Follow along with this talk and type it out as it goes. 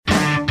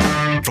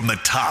from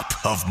the top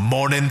of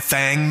Morning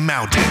Thang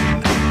Mountain.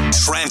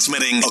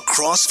 Transmitting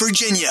across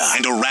Virginia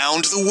and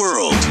around the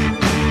world.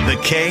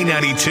 The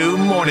K92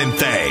 Morning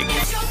Thang.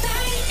 It's your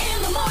thing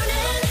in the morning.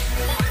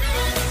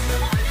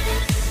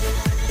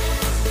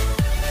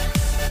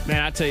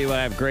 Man, I tell you what,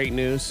 I have great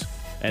news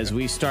as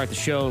we start the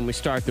show and we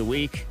start the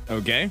week.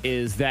 Okay.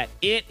 Is that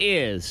it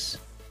is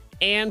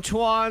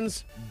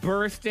Antoine's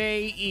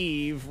birthday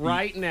eve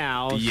right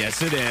now.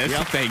 Yes, it is.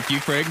 Yep. Thank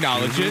you for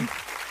acknowledging.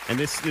 And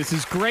this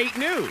is great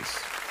news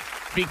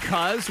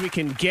because we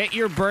can get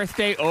your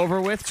birthday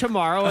over with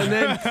tomorrow and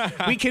then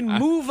we can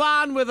move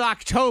on with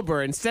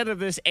October instead of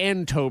this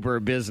Antober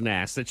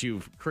business that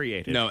you've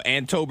created. No,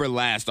 Antober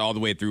lasts all the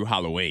way through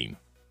Halloween.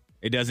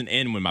 It doesn't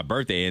end when my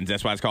birthday ends.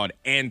 That's why it's called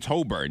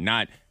Antober,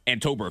 not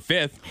Antober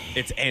 5th.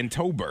 It's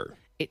Antober.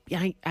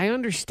 I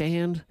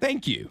understand,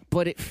 Thank you.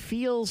 but it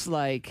feels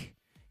like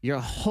you're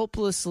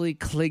hopelessly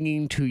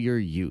clinging to your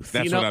youth.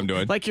 That's what I'm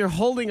doing. Like you're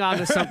holding on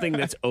to something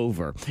that's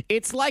over.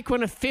 It's like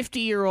when a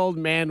 50-year-old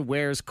man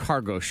wears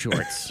cargo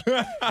shorts.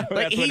 Like That's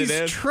what he's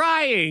it is.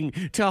 trying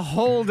to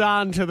hold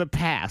on to the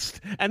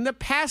past. And the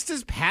past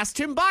has passed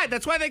him by.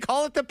 That's why they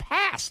call it the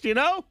past, you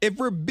know? If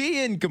we're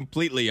being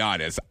completely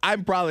honest,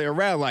 I'm probably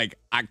around like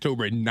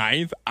October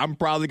 9th. I'm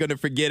probably going to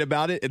forget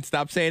about it and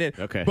stop saying it.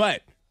 Okay.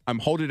 But I'm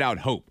holding out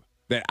hope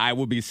that I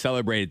will be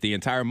celebrated the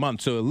entire month.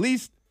 So at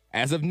least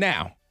as of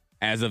now,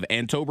 as of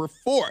Antober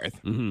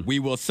 4th, we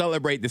will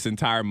celebrate this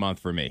entire month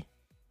for me.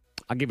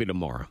 I'll give you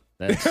tomorrow.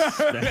 That's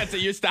That's it.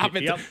 You're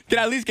stopping. Yep. Can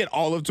I at least get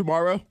all of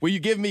tomorrow? Will you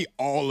give me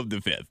all of the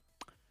 5th?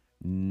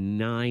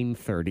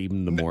 9:30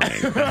 in the morning.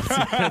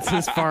 That's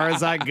as far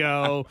as I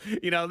go.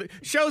 You know, the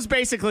show's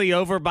basically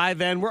over by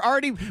then.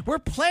 We're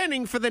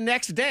planning for the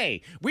next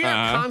day. We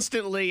are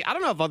constantly, I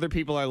don't know if other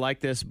people are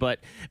like this, but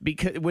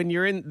because when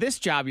you're in this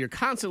job, you're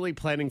constantly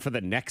planning for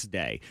the next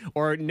day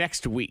or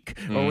next week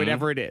or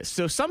whatever it is.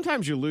 So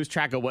sometimes you lose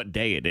track of what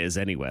day it is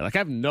anyway. Like I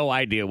have no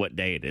idea what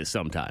day it is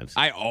sometimes.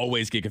 I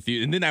always get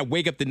confused. And then I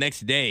wake up the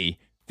next day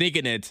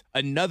thinking it's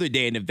another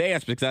day in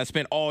advance because I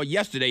spent all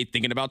yesterday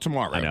thinking about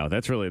tomorrow. I know.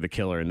 That's really the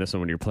killer in this one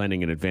when you're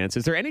planning in advance.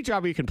 Is there any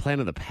job where you can plan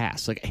in the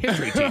past? Like a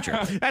history teacher.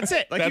 That's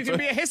it. Like you can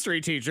be a history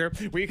teacher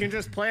where you can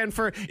just plan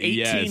for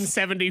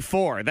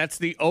 1874. That's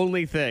the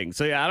only thing.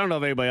 So, yeah, I don't know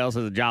if anybody else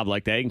has a job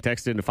like that. You can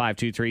text into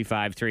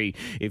 52353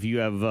 if you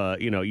have,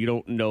 you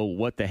don't know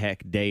what the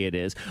heck day it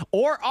is.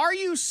 Or are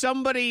you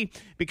somebody,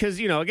 because,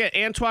 again,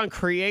 Antoine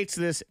creates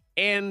this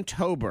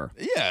Antober.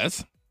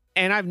 Yes.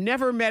 And I've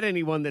never met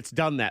anyone that's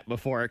done that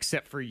before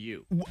except for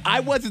you. I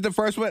wasn't the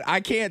first one. I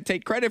can't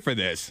take credit for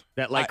this.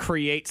 That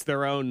creates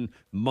their own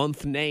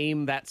month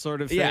name, that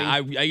sort of thing. Yeah, I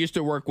used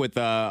to work with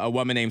a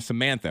woman named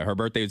Samantha. Her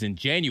birthday was in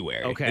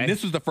January. Okay. And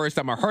this was the first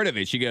time I heard of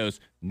it. She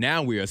goes,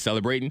 now we are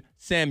celebrating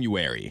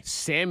Samuary.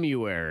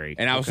 Samuary.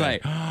 And I was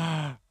like,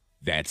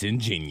 that's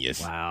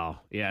ingenious. Wow.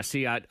 Yeah,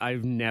 see,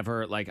 I've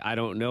never, I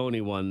don't know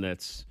anyone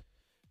that's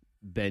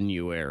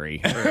Benuary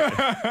or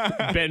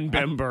Ben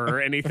Bember or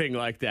anything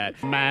like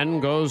that. Man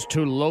goes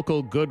to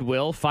local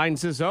Goodwill,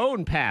 finds his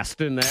own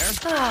past in there.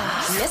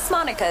 Miss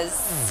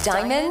Monica's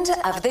Diamond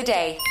of the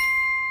Day.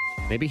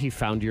 Maybe he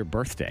found your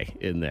birthday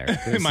in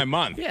there. In my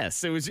month.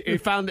 Yes, it was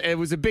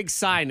a big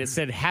sign that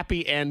said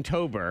Happy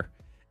Antober.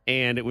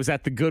 And it was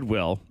at the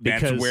Goodwill.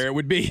 Because that's where it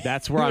would be.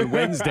 That's where on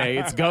Wednesday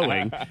it's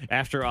going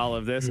after all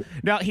of this.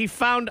 Now, he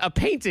found a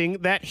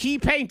painting that he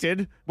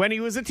painted when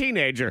he was a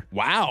teenager.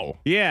 Wow.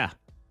 Yeah.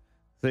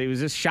 So he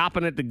was just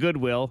shopping at the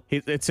Goodwill.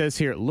 It says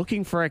here,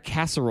 looking for a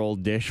casserole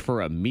dish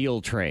for a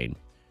meal train.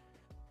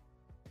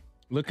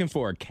 Looking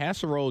for a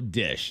casserole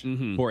dish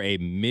for a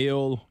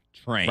meal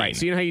train. Right.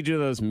 So you know how you do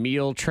those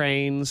meal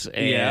trains?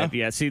 And,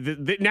 yeah. See,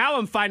 now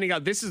I'm finding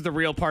out this is the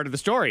real part of the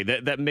story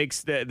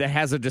that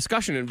has a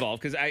discussion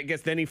involved. Because I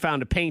guess then he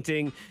found a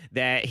painting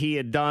that he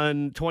had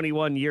done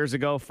 21 years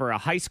ago for a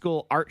high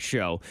school art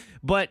show.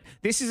 But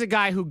this is a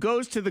guy who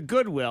goes to the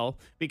Goodwill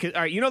because,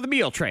 all right, you know the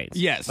meal trains.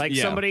 Yes. Like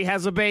yeah. somebody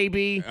has a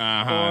baby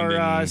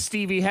or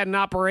Stevie had an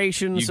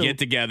operation. You get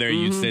together,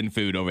 you send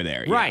food over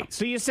there. Right. Yeah.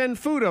 So you send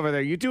food over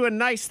there. You do a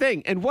nice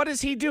thing. And what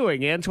is he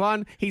doing,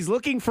 Antoine? He's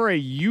looking for a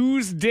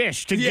used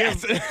dish to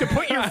to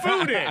put your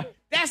food in.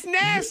 That's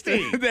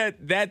nasty.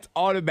 That's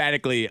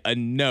automatically a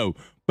no.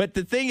 But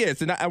the thing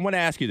is, and I want to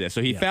ask you this.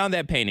 So he found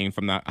that painting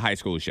from the high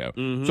school show.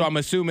 So I'm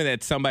assuming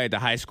that somebody at the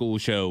high school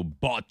show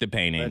bought the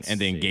painting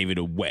and then gave it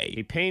away.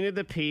 He painted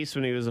the piece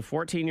when he was a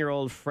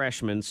 14-year-old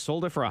freshman,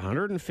 sold it for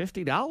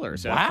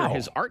 $150 Wow. after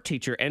his art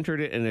teacher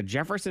entered it in a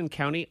Jefferson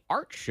County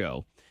art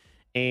show.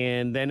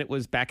 And then it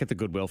was back at the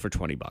Goodwill for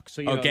 $20.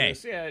 So, Okay.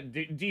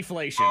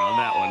 Deflation on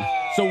that one.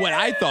 So what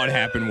I thought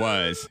happened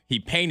was he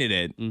painted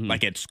it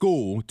like at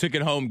school, took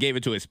it home, gave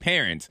it to his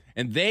parents,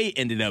 and they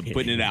ended up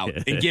putting it out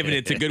and giving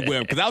it to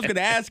Goodwill. Because I was going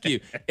to ask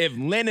you if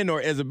Lennon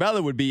or Isabella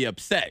would be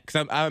upset.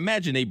 Because I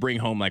imagine they bring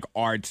home like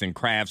arts and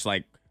crafts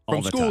like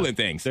from school and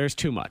things. There's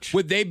too much.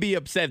 Would they be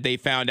upset if they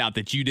found out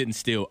that you didn't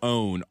still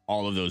own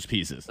all of those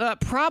pieces?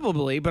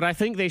 Probably, but I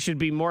think they should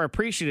be more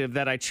appreciative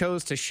that I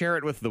chose to share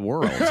it with the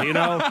world, you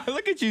know?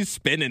 Look at you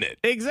spinning it.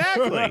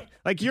 Exactly.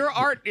 Like your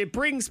art, it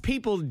brings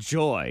people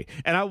joy.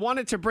 And I want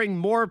it to bring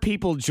more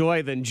people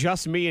joy than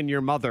just me and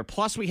your mother.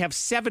 Plus, we have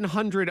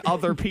 700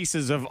 other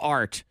pieces of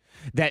art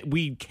that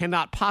we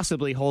cannot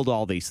possibly hold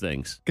all these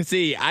things. Because,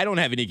 see, I don't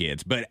have any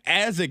kids, but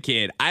as a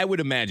kid, I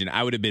would imagine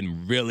I would have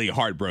been really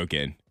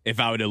heartbroken if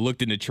I would have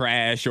looked in the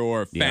trash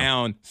or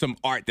found some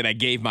art that I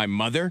gave my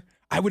mother.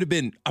 I would have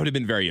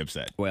been very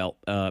upset. Well,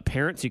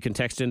 parents, you can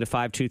text into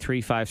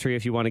 52353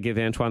 if you want to give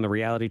Antoine the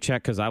reality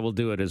check, because I will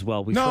do it as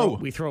well.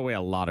 We throw away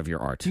a lot of your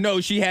art. No,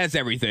 she has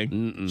everything.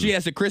 Mm-mm. She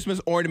has a Christmas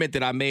ornament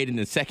that I made in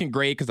the second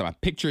grade because my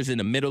picture's in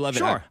the middle of it.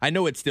 Sure. I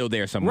know it's still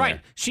there somewhere.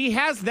 Right. She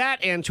has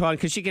that, Antoine,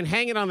 because she can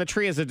hang it on the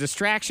tree as a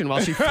distraction while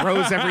she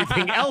throws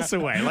everything else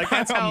away. Like,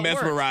 that's how I'm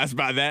mesmerized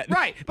by that.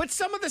 Right. But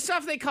some of the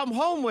stuff they come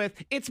home with,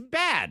 it's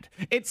bad.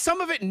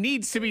 Some of it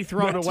needs to be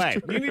thrown away.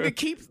 True. You need to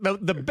keep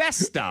the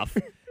best stuff.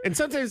 And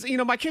sometimes,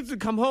 my kids would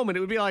come home and it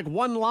would be like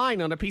one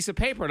line on a piece of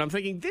paper. And I'm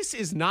thinking, this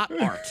is not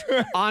art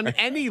on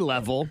any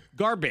level.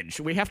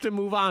 Garbage. We have to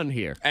move on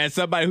here. As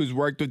somebody who's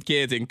worked with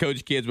kids and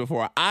coached kids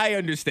before, I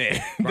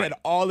understand that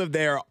all of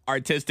their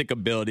artistic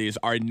abilities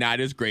are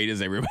not as great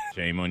as everybody.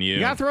 Shame on you.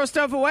 You got to throw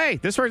stuff away.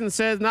 This person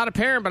says, not a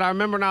parent, but I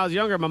remember when I was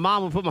younger, my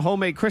mom would put my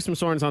homemade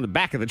Christmas ornaments on the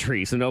back of the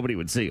tree so nobody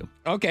would see them.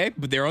 Okay,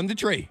 but they're on the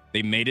tree.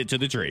 They made it to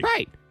the tree.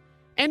 Right.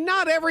 And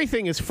not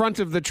everything is front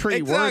of the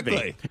tree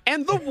worthy.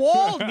 And the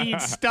wall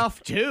needs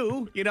stuff,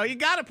 too. You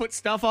got to put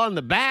stuff on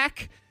the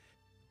back.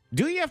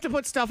 Do you have to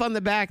put stuff on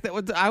the back?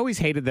 I always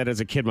hated that as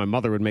a kid. My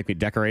mother would make me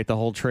decorate the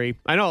whole tree.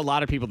 I know a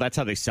lot of people, that's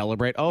how they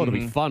celebrate. Oh, it'll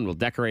be fun. We'll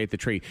decorate the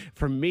tree.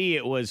 For me,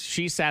 it was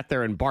she sat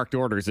there and barked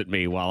orders at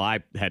me while I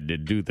had to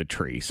do the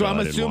tree. So I'm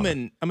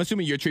assuming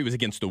your tree was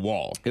against the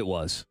wall. It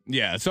was.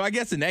 Yeah, so I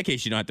guess in that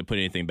case, you don't have to put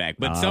anything back.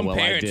 But some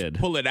parents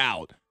pull it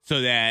out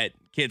so that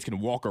kids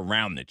can walk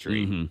around the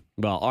tree. Mm-hmm.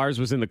 Well, ours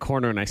was in the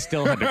corner, and I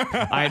still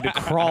had to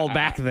crawl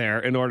back there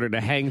in order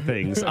to hang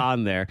things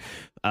on there.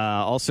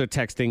 Also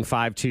texting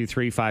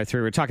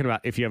 52353. We're talking about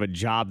if you have a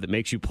job that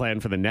makes you plan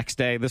for the next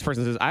day. This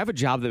person says, I have a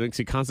job that makes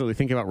me constantly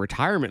think about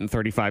retirement in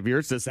 35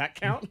 years. Does that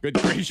count? Good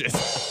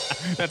gracious.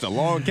 That's a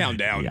long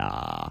countdown.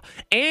 Yeah.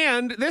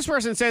 And this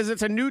person says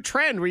it's a new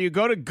trend where you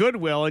go to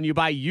Goodwill and you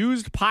buy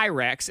used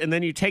Pyrex, and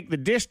then you take the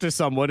dish to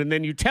someone, and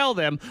then you tell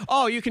them,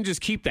 oh, you can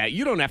just keep that.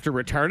 You don't have to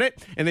return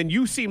it. And then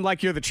you seem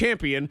like you're the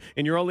champion,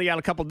 and you're only out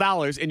a couple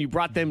dollars, and you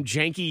brought them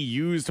janky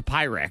used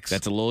Pyrex.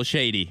 That's a little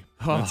shady.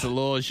 That's a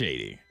little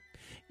shady.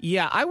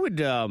 Yeah, I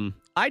would.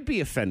 I'd be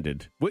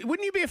offended.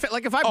 Wouldn't you be offended?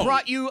 Like if I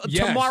brought you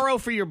tomorrow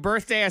for your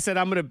birthday, I said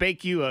I'm going to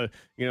bake you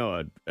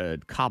a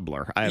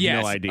cobbler. I have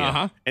no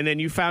idea. And then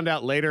you found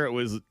out later it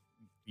was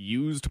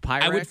used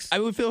Pyrex. I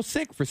would feel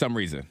sick for some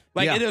reason.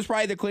 It was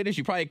probably the cleanest.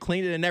 You probably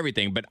cleaned it and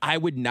everything, but I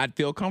would not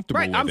feel comfortable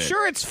with it. I'm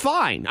sure it's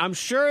fine. I'm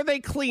sure they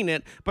clean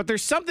it, but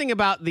there's something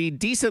about the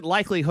decent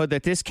likelihood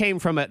that this came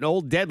from an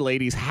old dead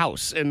lady's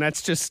house, and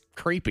that's just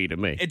creepy to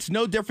me. It's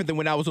no different than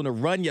when I was on a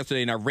run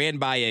yesterday and I ran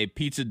by a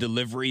pizza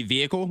delivery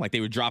vehicle, like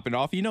they were dropping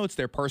off. It's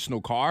their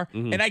personal car,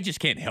 and I just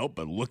can't help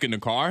but look in the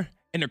car.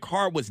 And the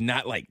car was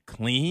not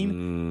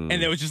clean,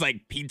 and there was just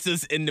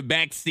pizzas in the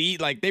back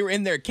seat. They were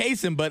in there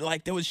casing,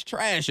 but there was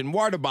trash and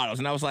water bottles,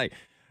 and I was like,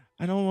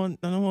 I don't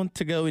want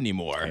to go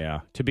anymore. Yeah.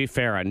 To be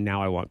fair,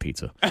 now I want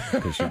pizza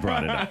because you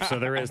brought it up. So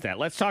there is that.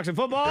 Let's talk some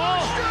football.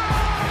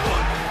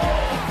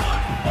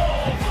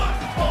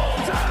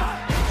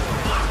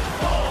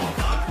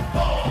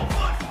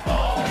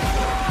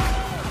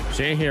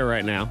 She ain't here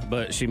right now,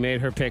 but she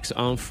made her picks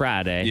on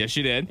Friday. Yes,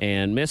 she did.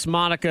 And Miss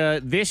Monica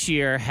this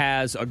year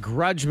has a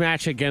grudge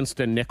match against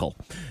a nickel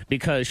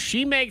because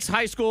she makes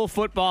high school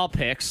football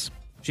picks.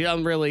 She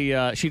doesn't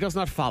really, she does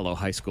not follow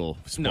high school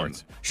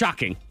sports. No.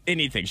 Shocking.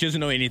 Anything. She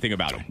doesn't know anything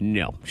about them.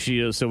 No.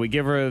 So we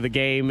give her the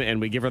game and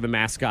we give her the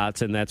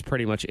mascots, and that's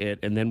pretty much it.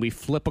 And then we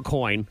flip a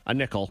coin, a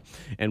nickel,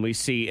 and we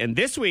see. And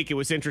this week it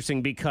was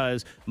interesting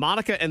because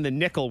Monica and the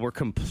nickel were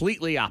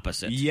completely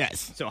opposite.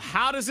 Yes. So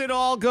how does it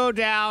all go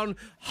down?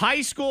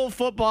 High school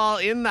football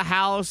in the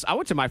house. I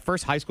went to my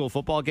first high school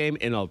football game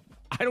in I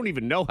don't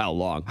even know how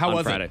long. How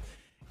was Friday. it?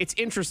 It's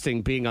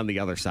interesting being on the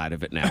other side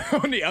of it now.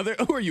 On the other?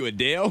 Who are you,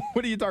 Adele?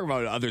 What are you talking about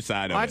on the other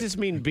side of it? I just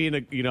mean being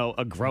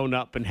a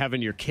grown-up and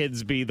having your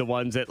kids be the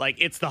ones that,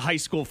 it's the high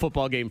school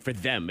football game for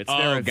them. It's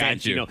their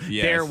event. Yes.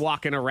 They're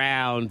walking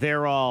around.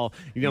 They're all,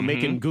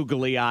 making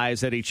googly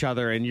eyes at each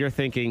other, and you're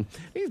thinking,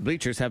 these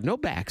bleachers have no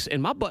backs,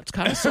 and my butt's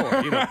kind of sore.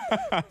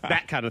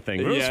 That kind of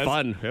thing. But it was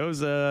fun. It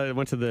was, I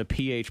went to the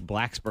PH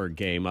Blacksburg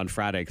game on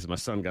Friday because my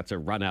son got to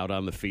run out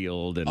on the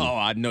field. And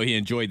I know he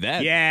enjoyed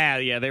that.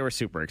 Yeah, they were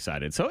super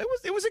excited. So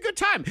it was was a good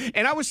time.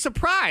 And I was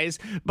surprised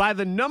by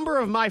the number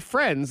of my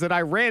friends that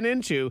I ran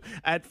into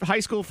at high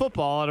school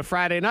football on a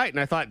Friday night. And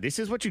I thought, this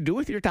is what you do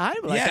with your time?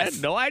 Like, Yes. I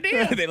had no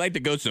idea. They like to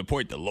go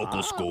support the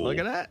local school. Look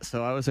at that.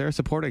 So I was there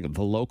supporting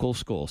the local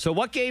school. So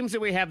what games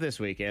did we have this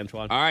week,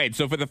 Antoine? All right,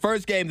 so for the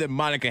first game that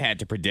Monica had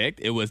to predict,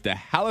 it was the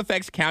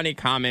Halifax County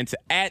Comets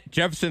at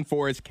Jefferson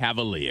Forest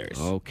Cavaliers.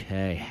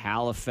 Okay,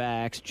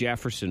 Halifax,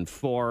 Jefferson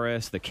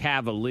Forest, the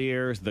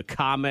Cavaliers, the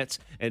Comets.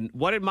 And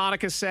what did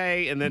Monica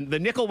say? And then the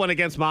nickel went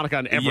against Monica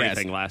on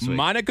everything last week.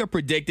 Monica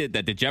predicted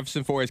that the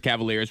Jefferson Forest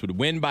Cavaliers would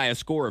win by a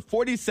score of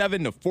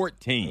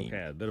 47-14.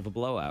 Okay, a bit of a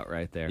blowout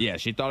right there. Yeah,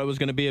 she thought it was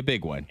going to be a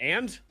big one.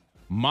 And?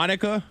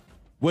 Monica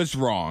was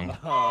wrong.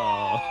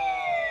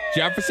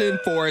 Jefferson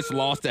Forest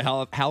lost to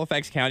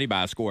Halifax County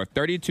by a score of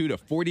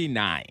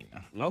 32-49.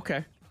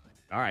 Okay.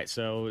 All right,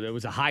 so it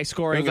was a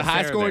high-scoring It was a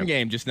high-scoring there.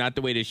 game, just not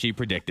the way that she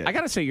predicted. I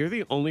got to say, you're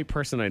the only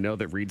person I know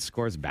that reads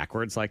scores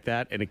backwards like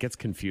that, and it gets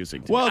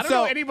confusing to me. Well, I don't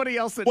know anybody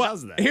else that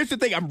does that. Here's the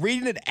thing. I'm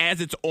reading it as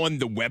it's on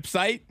the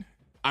website.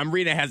 I'm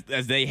reading it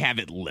as they have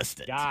it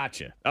listed.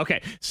 Gotcha.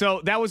 Okay,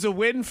 so that was a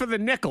win for the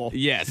nickel.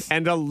 Yes.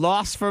 And a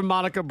loss for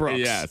Monica Brooks.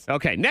 Yes.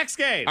 Okay, next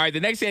game. All right, the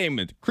next game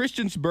is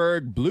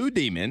Christiansburg Blue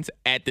Demons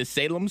at the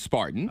Salem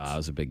Spartans. That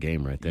was a big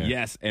game right there.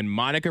 Yes, and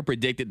Monica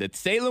predicted that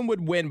Salem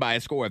would win by a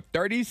score of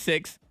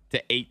 36-18.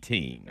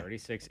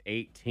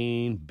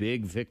 36-18,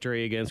 big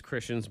victory against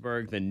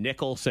Christiansburg. The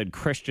nickel said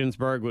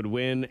Christiansburg would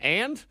win,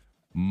 and?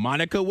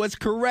 Monica was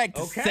correct.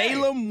 Okay.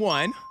 Salem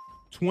won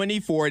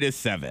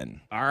 24-7.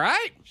 All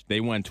right. They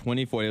won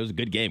 24. It was a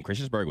good game.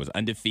 Christiansburg was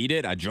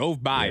undefeated. I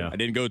drove by. Yeah. I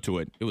didn't go to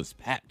it. It was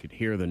packed. Could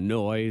hear the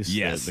noise,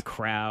 Yes. the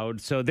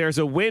crowd. So there's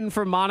a win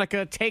for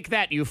Monica. Take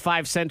that, you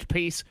 5-cent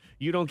piece.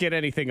 You don't get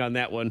anything on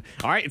that one.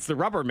 All right, it's the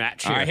rubber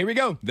match here. All right, here we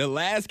go. The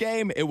last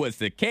game, it was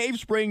the Cave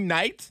Spring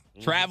Knights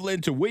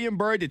traveling to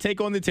Williamsburg to take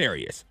on the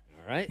Terriers.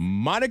 All right.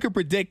 Monica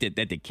predicted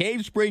that the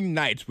Cave Spring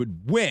Knights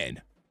would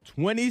win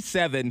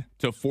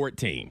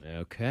 27-14.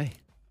 Okay.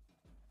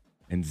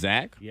 And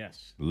Zach,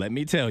 Yes. let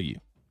me tell you,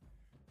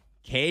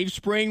 Cave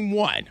Spring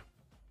won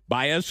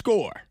by a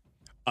score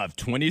of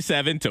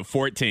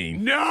 27-14.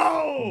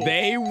 No!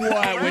 They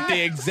won with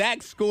the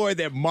exact score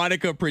that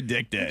Monica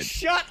predicted.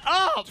 Shut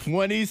up!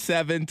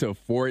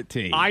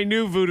 27-14. I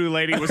knew Voodoo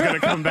Lady was going to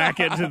come back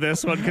into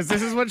this one because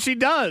this is what she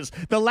does.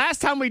 The last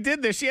time we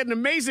did this, she had an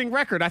amazing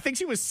record. I think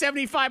she was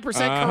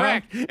 75%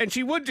 correct, and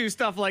she would do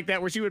stuff like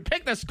that where she would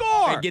pick the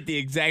score. And get the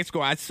exact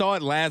score. I saw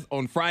it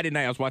on Friday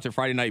night. I was watching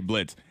Friday Night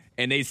Blitz,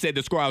 and they said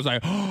the score. I was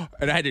like, oh,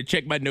 and I had to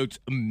check my notes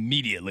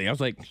immediately. I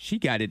was like, she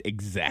got it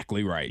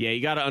exactly right. Yeah,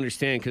 you got to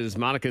understand because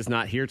Monica's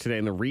not here today,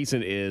 and the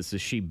reason is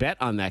she bet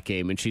on that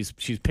game, and she's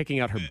picking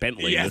out her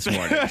Bentley Yes. this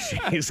morning.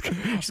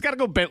 She's got to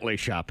go Bentley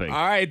shopping.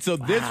 All right, so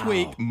this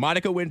week,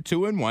 Monica went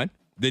 2-1.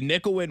 The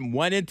nickel went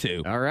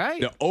 1-2. All right.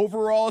 The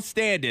overall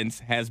standings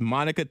has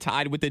Monica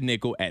tied with the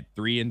nickel at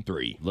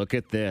 3-3. Look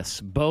at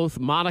this. Both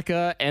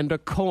Monica and a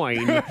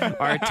coin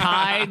are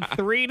tied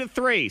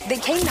 3-3. The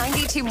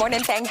K92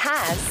 Morning Thing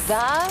has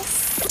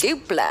the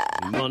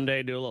dupla.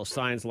 Monday, do a little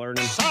science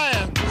learning.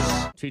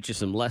 Teach you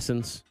some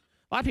lessons.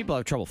 A lot of people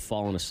have trouble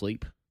falling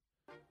asleep.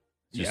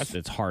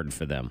 It's hard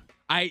for them.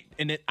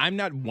 I'm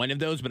not one of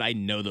those, but I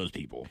know those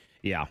people.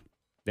 Yeah.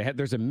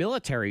 There's a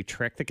military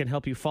trick that can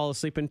help you fall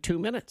asleep in 2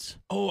 minutes.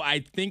 Oh,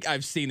 I think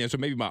I've seen this, or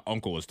maybe my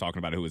uncle was talking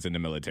about it who was in the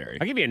military.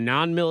 I'll give you a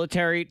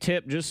non-military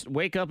tip. Just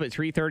wake up at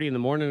 3:30 in the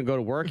morning and go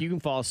to work. You can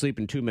fall asleep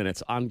in 2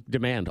 minutes on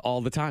demand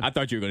all the time. I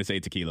thought you were going to say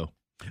tequila.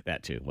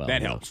 That too. Well,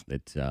 That no, helps.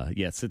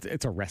 Yes,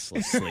 it's a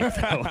restless sleep,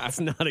 though. It's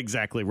not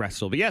exactly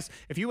restful. But yes,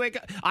 if you wake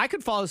up, I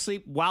could fall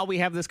asleep while we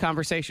have this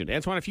conversation.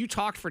 Antoine, if you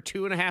talked for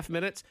 2.5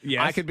 minutes,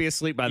 Yes. I could be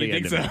asleep by the You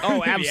end think of it. so?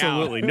 Oh, Yeah.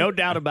 absolutely. No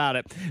doubt about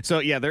it. So,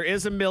 yeah, there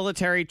is a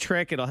military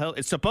trick. It'll help.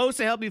 It's supposed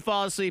to help you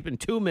fall asleep in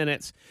 2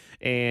 minutes,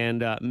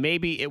 and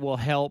maybe it will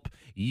help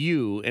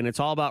you. And it's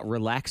all about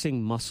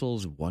relaxing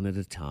muscles one at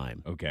a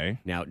time. Okay.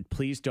 Now,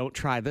 please don't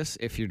try this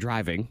if you're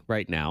driving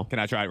right now. Can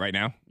I try it right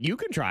now? You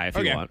can try if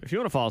you Okay. want. If you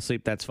want to fall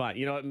asleep, that's fine.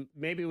 You know what?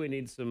 Maybe we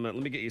need some. Let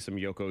me get you some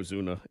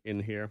Yokozuna in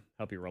here.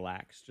 Help you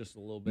relax just a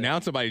little bit. Now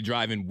somebody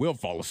driving will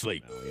fall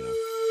asleep.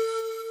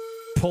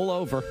 Pull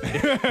over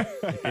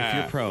if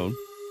you're prone.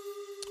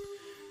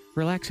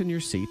 Relax in your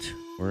seat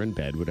or in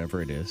bed,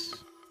 whatever it is.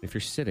 If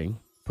you're sitting,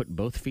 put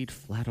both feet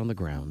flat on the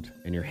ground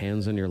and your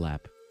hands on your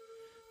lap.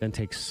 Then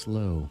take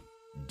slow,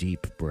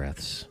 deep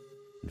breaths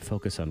and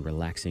focus on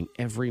relaxing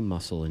every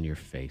muscle in your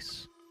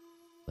face.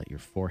 Let your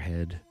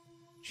forehead,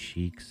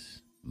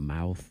 cheeks,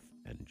 mouth,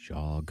 and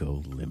jaw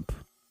go limp.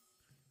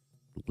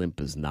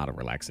 Limp is not a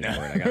relaxing word,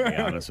 I gotta be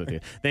honest with you.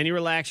 Then you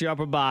relax your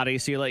upper body,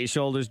 so you let your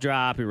shoulders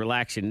drop, you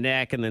relax your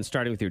neck, and then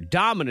starting with your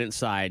dominant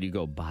side, you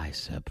go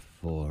bicep,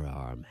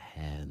 forearm,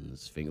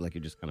 hands, finger, like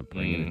you're just kind of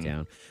bringing it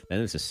down.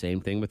 Then it's the same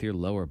thing with your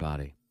lower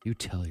body. You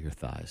tell your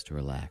thighs to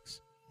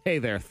relax. Hey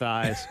there,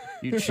 thighs.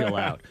 You chill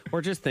out.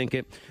 Or just think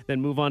it.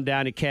 Then move on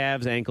down your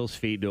calves, ankles,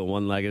 feet. Do it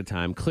one leg at a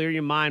time. Clear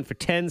your mind for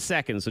 10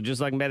 seconds. So just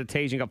like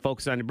meditation, you got to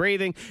focus on your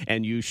breathing,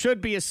 and you should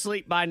be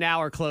asleep by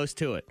now or close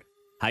to it.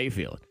 How you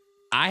feeling?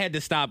 I had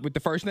to stop with the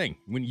first thing.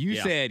 When you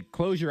said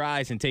close your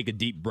eyes and take a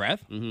deep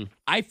breath,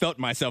 I felt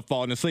myself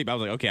falling asleep. I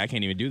was like, okay, I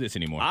can't even do this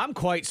anymore. I'm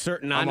quite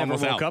certain I never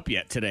woke up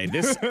yet today.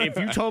 If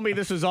you told me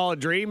this was all a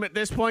dream at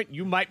this point,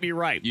 you might be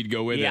right. You'd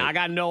go with it. Yeah, I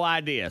got no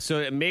idea.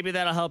 So maybe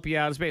that'll help you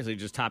out. It's basically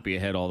just top of your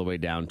head all the way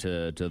down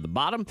to the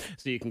bottom.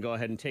 So you can go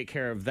ahead and take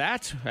care of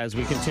that as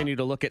we continue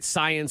to look at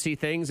science-y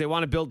things. They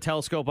want to build a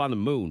telescope on the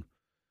moon.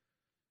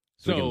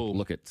 So we can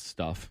look at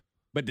stuff.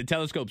 But the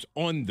telescope's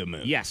on the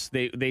moon. Yes,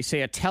 they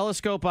say a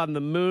telescope on the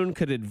moon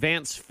could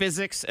advance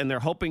physics, and they're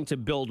hoping to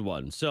build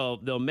one. So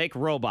they'll make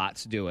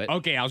robots do it.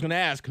 Okay, I was going to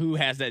ask who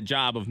has that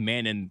job of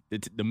manning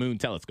the moon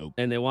telescope.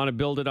 And they want to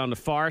build it on the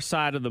far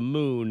side of the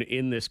moon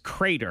in this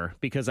crater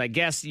because I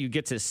guess you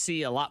get to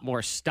see a lot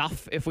more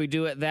stuff if we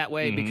do it that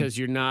way because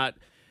you're not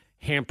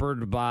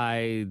hampered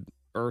by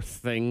Earth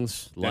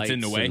things, lights in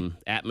the way. And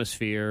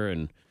atmosphere,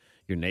 and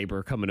your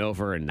neighbor coming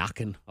over and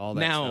knocking all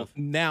that stuff.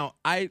 Now,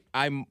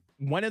 I'm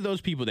one of those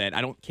people that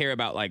I don't care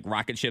about like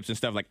rocket ships and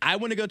stuff. Like I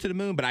want to go to the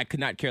moon, but I could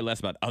not care less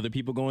about other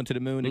people going to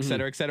the moon, et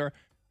cetera, et cetera.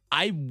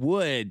 I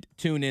would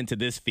tune into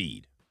this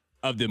feed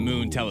of the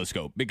moon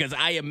telescope because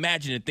I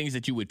imagine the things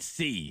that you would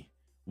see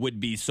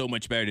would be so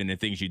much better than the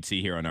things you'd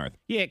see here on Earth.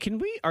 Yeah,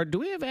 do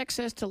we have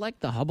access to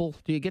like the Hubble?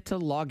 Do you get to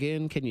log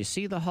in? Can you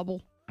see the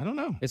Hubble? I don't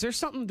know. Is there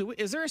something?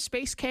 Is there a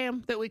space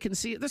cam that we can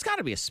see? There's got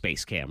to be a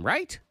space cam,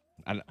 right?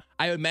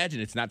 I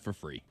imagine it's not for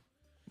free.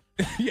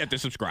 You have to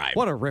subscribe.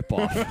 What a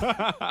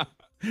ripoff.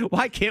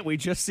 Why can't we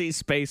just see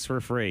space for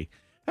free?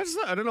 I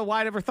don't know why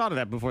I never thought of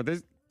that before.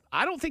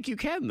 I don't think you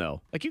can,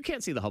 though. Like, you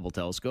can't see the Hubble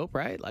telescope,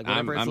 right? Like,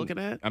 whatever it's looking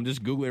at. I'm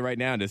just Googling right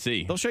now to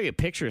see. They'll show you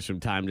pictures from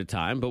time to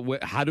time,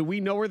 but how do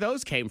we know where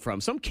those came from?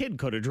 Some kid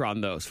could have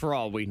drawn those, for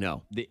all we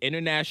know. The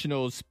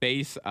International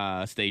Space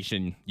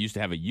Station used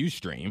to have a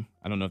Ustream.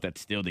 I don't know if that's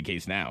still the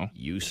case now.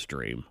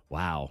 Ustream.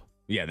 Wow.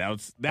 Yeah,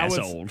 that's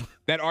old.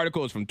 That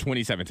article is from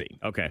 2017.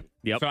 Okay.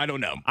 Yep. So I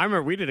don't know. I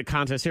remember we did a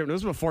contest here, and it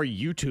was before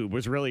YouTube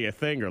was really a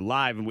thing or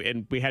live,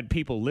 and we had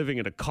people living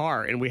in a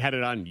car, and we had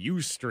it on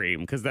Ustream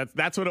because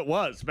that's what it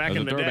was back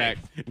in the day.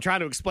 And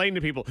trying to explain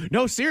to people,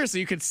 no, seriously,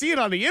 you can see it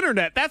on the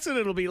internet. That's what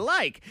it'll be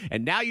like.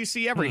 And now you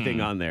see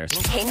everything on there.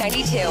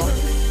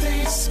 K92.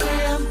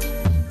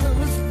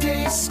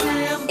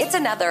 It's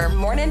another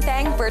Morning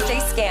Thang birthday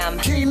scam.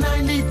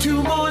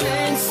 K92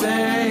 Morning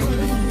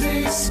Thang.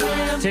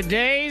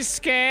 Today's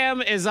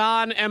scam is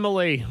on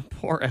Emily.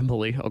 Poor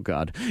Emily. Oh,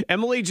 God.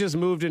 Emily just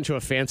moved into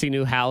a fancy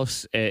new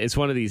house. It's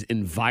one of these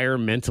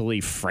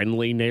environmentally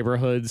friendly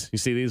neighborhoods. You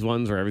see these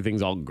ones where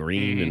everything's all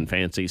green and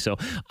fancy. So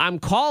I'm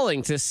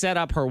calling to set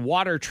up her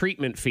water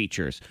treatment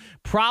features.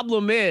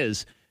 Problem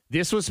is,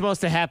 this was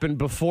supposed to happen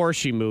before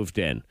she moved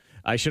in.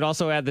 I should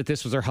also add that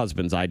this was her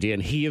husband's idea,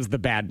 and he is the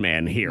bad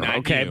man here, not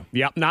okay? You.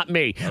 Yep, not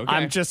me.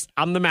 Okay.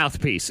 I'm the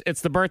mouthpiece. It's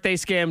the birthday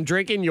scam,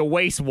 drinking your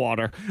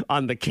wastewater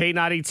on the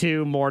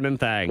K92 Morning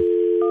Thang.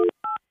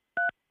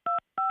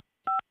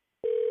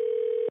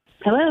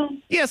 Hello.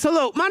 Yes,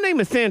 hello. My name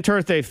is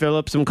Santurthe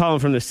Phillips. I'm calling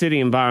from the City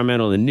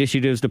Environmental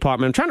Initiatives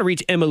Department. I'm trying to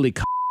reach Emily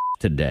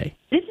today.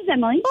 This is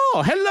Emily.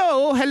 Oh,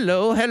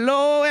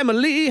 hello,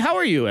 Emily. How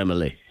are you,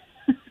 Emily?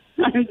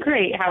 I'm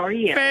great. How are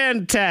you?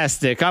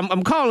 Fantastic.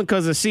 I'm calling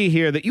because I see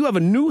here that you have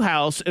a new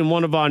house in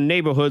one of our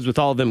neighborhoods with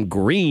all them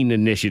green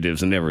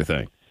initiatives and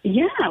everything.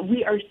 Yeah,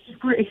 we are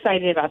super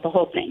excited about the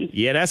whole thing.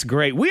 Yeah, that's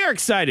great. We are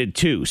excited,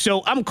 too.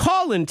 So I'm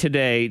calling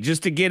today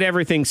just to get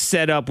everything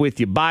set up with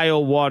your bio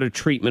water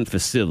treatment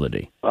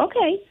facility.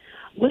 Okay.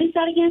 What is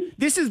that again?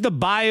 This is the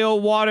bio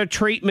water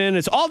treatment.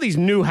 It's all these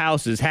new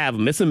houses have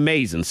them. It's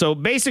amazing. So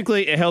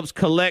basically, it helps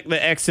collect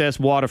the excess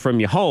water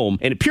from your home,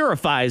 and it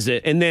purifies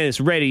it, and then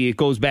it's ready. It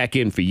goes back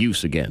in for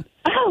use again.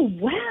 Oh,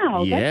 wow.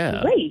 Yeah,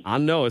 That's great. I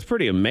know. It's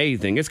pretty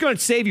amazing. It's going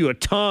to save you a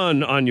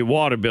ton on your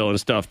water bill and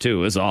stuff,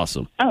 too. It's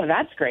awesome. Oh,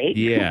 that's great.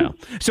 Yeah.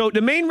 So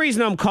the main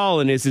reason I'm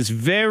calling is it's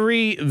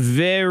very,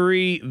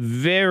 very,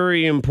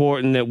 very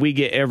important that we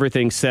get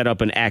everything set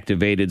up and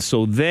activated.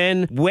 So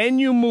then when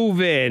you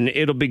move in,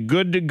 it'll be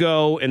good to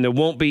go and there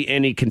won't be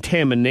any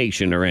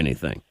contamination or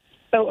anything.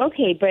 Oh,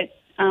 okay. But,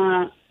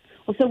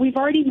 so we've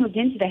already moved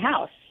into the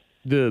house.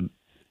 The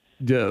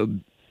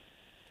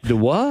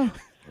what?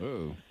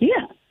 Oh.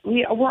 Yeah.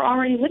 We're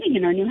already living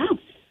in our new house.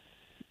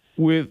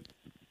 With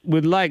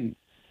like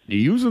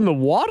using the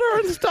water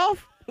and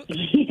stuff?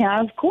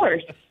 Yeah, of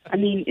course. I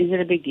mean, is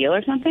it a big deal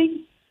or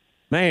something?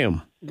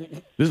 Ma'am,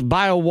 this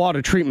bio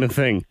water treatment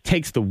thing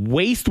takes the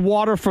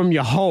wastewater from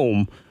your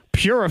home,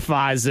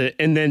 purifies it,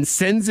 and then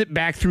sends it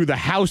back through the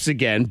house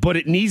again, but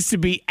it needs to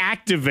be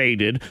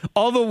activated.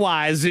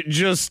 Otherwise, it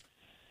just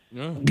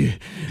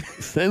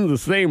sends the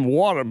same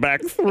water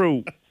back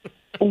through.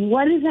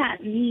 What does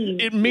that mean?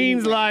 It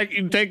means like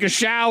you take a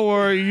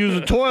shower, you use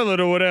a toilet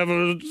or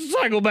whatever,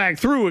 cycle back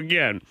through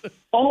again.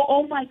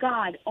 Oh my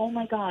God.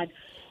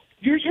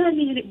 You're telling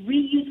me that it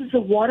reuses the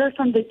water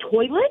from the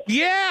toilet?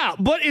 Yeah,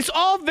 but it's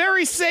all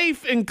very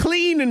safe and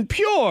clean and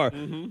pure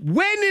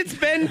when it's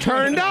been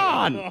turned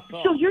on.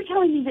 So you're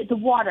telling me that the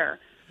water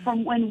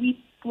from when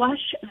we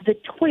flush the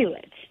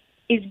toilet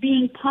is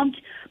being pumped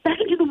back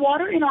into the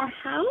water in our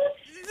house?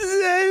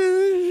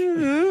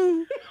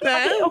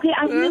 Okay,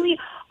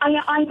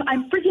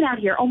 I'm freaking out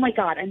here. Oh my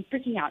God, I'm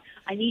freaking out.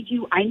 I need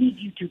you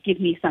to give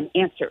me some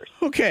answers.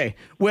 Okay.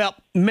 Well,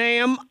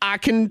 ma'am, I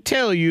can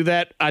tell you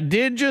that I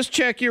did just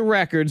check your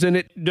records, and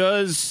it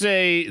does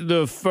say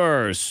the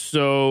first.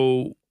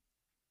 So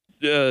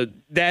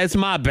that's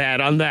my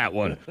bad on that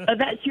one.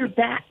 That's your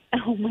bad.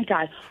 Oh my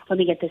God. Let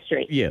me get this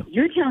straight. Yeah.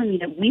 You're telling me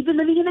that we've been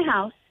living in a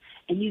house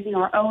and using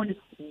our own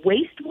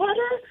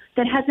wastewater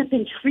that hasn't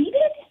been treated?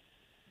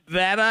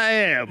 That I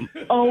am.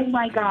 Oh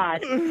my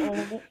God.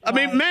 Oh, I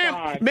mean,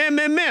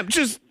 ma'am,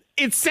 just,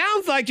 it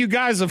sounds like you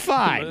guys are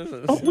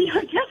fine. Oh, we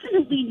are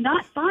definitely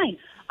not fine.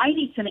 I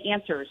need some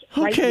answers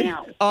right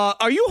now.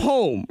 Are you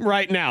home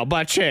right now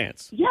by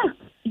chance? Yeah.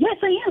 Yes,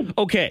 I am.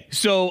 Okay,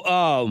 so,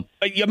 I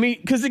mean,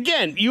 because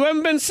again, you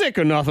haven't been sick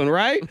or nothing,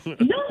 right?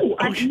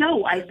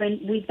 No,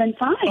 we've been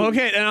fine.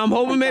 Okay, and I'm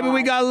hoping maybe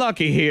we got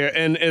lucky here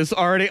and it's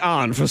already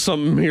on for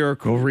some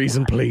miracle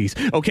reason, please.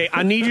 Okay,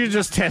 I need you to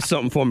just test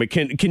something for me.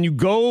 Can you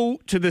go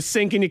to the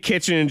sink in your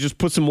kitchen and just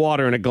put some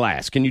water in a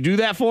glass? Can you do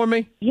that for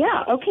me?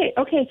 Yeah, okay.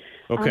 Okay.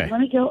 Let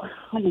me go.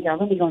 Oh my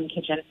God, let me go in the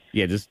kitchen.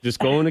 Yeah, just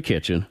go in the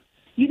kitchen.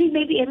 You think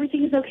maybe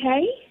everything is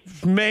okay?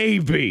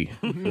 Maybe.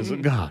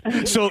 God.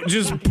 So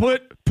just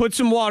put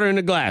some water in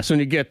the glass when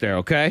you get there,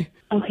 okay?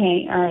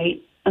 Okay, all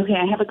right. Okay,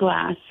 I have a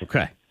glass.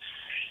 Okay.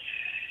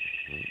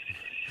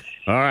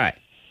 All right.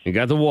 You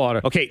got the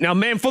water. Okay, now,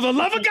 ma'am, for the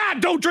love of God,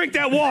 don't drink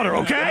that water,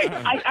 okay?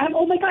 I'm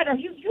oh my God,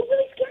 you're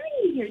really scaring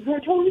me here. You're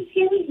totally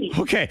scaring me.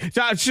 Okay,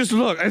 so it's just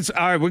look. It's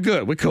all right. We're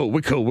good. We're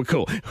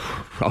cool.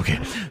 Okay,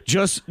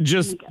 just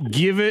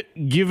give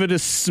it a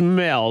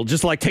smell.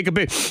 Just like take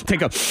a,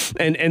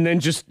 and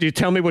then just you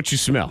tell me what you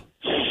smell.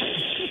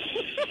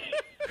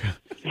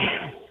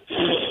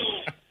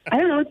 I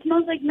don't know. It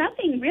smells like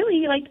nothing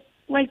really,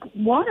 like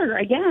water,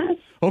 I guess.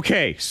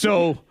 Okay,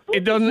 so it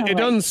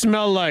doesn't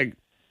smell like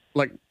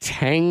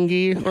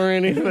tangy or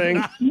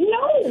anything.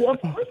 No,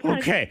 of course not.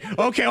 Okay.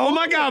 Oh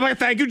my God!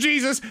 Thank you,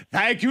 Jesus.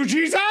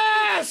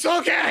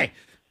 Okay.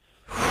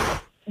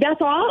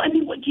 That's all? I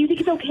mean, what, do you think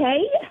it's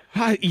okay?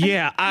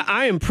 Yeah,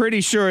 I am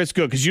pretty sure it's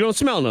good because you don't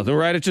smell nothing,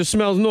 right? It just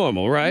smells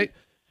normal, right?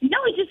 No,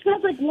 it just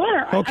smells like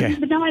water. Okay.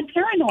 But now I'm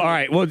paranoid. All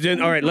right. Well,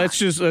 then, all right. Let's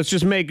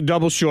just make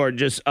double short.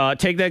 Just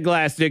take that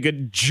glass, take a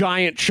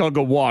giant chug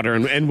of water,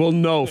 and we'll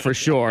know for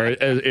sure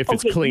if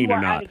it's clean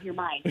or not. You are out of your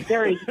mind.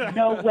 There is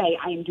no way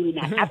I am doing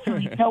that.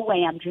 Absolutely no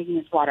way I'm drinking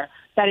this water.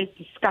 That is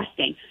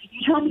disgusting.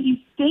 You tell me you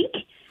think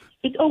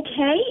it's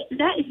okay?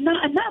 That is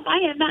not enough. I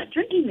am not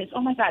drinking this.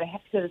 Oh my God! I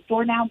have to go to the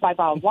store now and buy a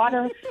bottle of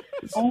water.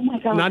 Oh my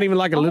God! Not even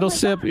like a little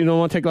sip. God. You don't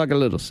want to take like a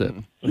little sip.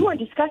 You are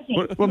disgusting.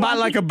 What about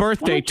like a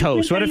birthday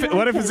toast? What if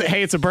it's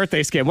hey, it's a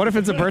birthday scam? What if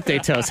it's a birthday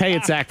toast? Hey,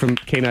 it's Zach from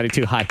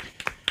K92.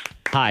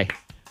 Hi,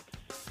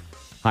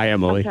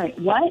 Emily. I'm sorry,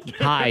 what?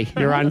 Hi,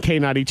 you're on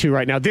K92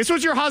 right now. This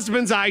was your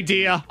husband's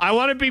idea. I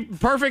want to be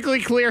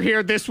perfectly clear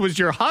here. This was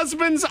your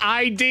husband's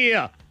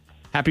idea.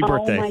 Happy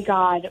birthday. Oh my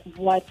God,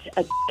 what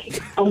a...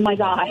 Oh my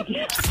God.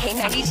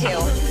 K92.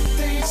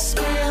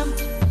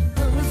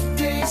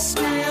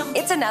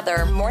 It's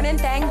another Morning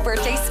Thang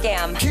birthday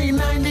scam.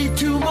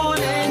 K92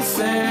 Morning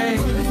Thang.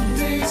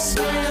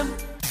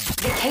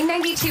 The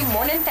K92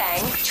 Morning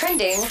Thang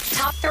trending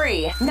top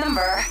 3.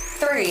 Number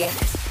 3.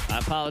 I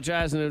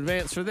apologize in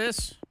advance for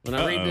this. When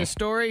I read this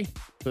story,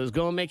 it was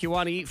going to make you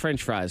want to eat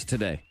French fries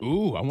today.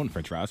 Ooh, I want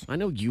French fries. I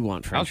know you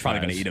want French fries. I was probably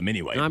going to eat them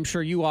anyway. I'm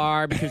sure you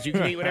are because you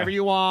can eat whatever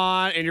you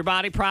want and your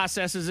body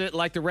processes it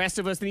like the rest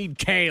of us need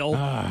kale.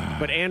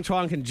 But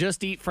Antoine can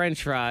just eat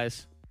French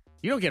fries.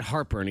 You don't get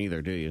heartburn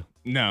either, do you?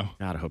 No.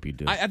 God, I hope you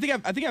do. I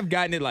think I've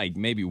gotten it like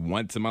maybe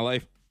once in my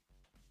life,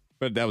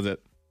 but that was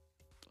it.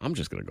 I'm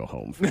just going to go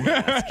home. For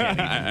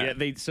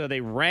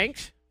they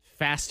ranked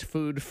fast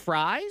food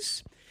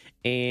fries.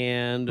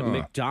 And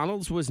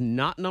McDonald's was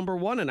not number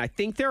 1. And I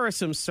think there are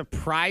some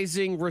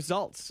surprising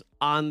results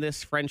on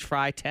this French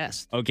fry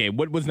test. Okay,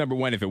 what was number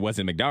 1 if it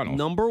wasn't McDonald's?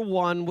 Number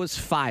 1 was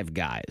Five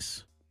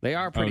Guys. They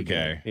are pretty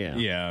good.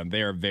 Yeah,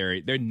 they're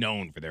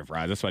known for their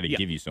fries. That's why they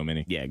give you so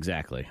many. Yeah,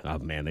 exactly. Oh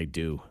man, they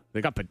do.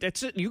 They got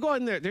that's it. You go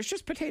in there, there's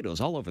just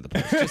potatoes all over the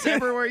place. Just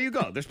everywhere you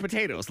go, there's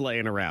potatoes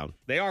laying around.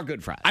 They are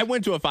good fries. I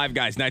went to a Five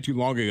Guys not too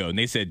long ago, and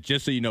they said,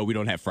 "Just so you know, we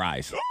don't have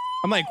fries."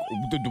 I'm like,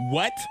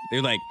 what?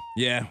 They're like,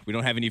 yeah, we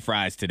don't have any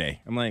fries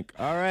today. I'm like,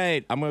 all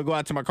right, I'm going to go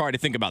out to my car to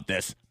think about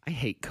this. I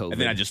hate COVID.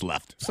 And then I just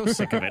left. So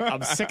sick of it.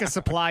 I'm sick of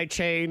supply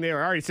chain. They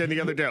were already saying the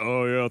other day,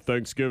 oh, yeah,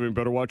 Thanksgiving,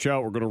 better watch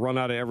out. We're going to run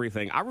out of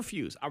everything. I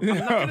refuse. I'm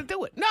not going to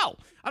do it. No,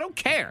 I don't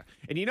care.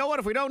 And you know what?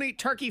 If we don't eat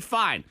turkey,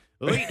 fine.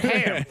 We'll eat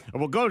ham.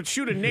 And we'll go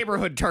shoot a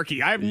neighborhood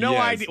turkey. I have no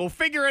idea. We'll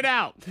figure it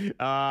out.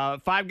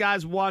 Five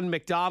Guys 1,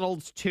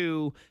 McDonald's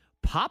 2.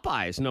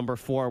 Popeyes number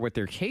 4 with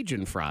their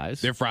Cajun fries.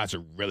 Their fries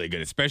are really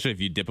good, especially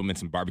if you dip them in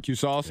some barbecue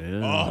sauce.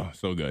 Yeah. Oh,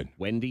 so good.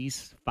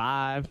 Wendy's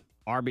 5,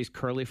 Arby's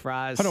curly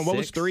fries. Hold on, 6. what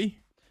was 3?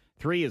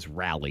 3 is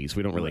Rallies.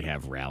 We don't really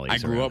have Rallies. I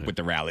grew up with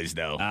the Rallies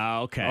though.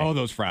 Oh, okay. Oh,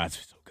 those fries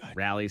are so good. good.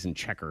 Rallies and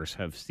Checkers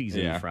have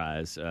seasoned Yeah.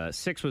 fries.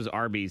 6 was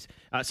Arby's.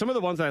 Some of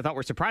the ones that I thought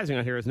were surprising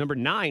on here is number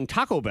 9,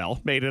 Taco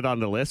Bell made it on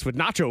the list with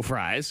nacho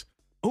fries.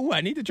 Oh,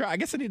 I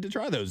guess I need to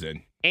try those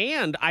then.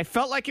 And I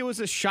felt like it was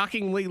a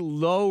shockingly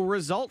low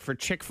result for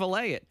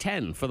Chick-fil-A at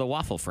 10 for the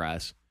waffle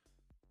fries.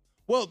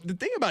 Well, the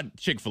thing about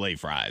Chick-fil-A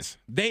fries,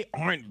 they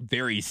aren't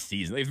very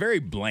seasoned. They're very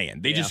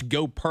bland. They just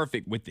go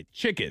perfect with the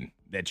chicken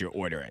that you're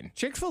ordering.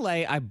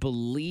 Chick-fil-A, I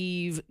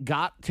believe,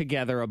 got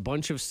together a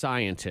bunch of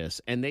scientists,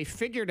 and they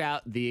figured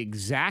out the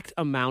exact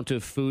amount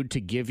of food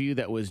to give you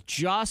that was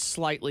just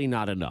slightly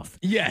not enough.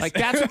 Yes. Like,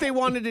 that's what they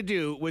wanted to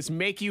do, was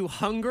make you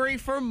hungry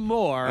for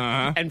more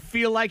and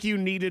feel like you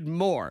needed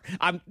more.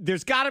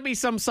 There's got to be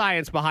some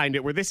science behind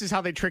it where this is how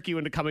they trick you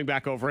into coming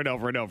back over and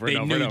over and over They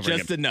and over knew and over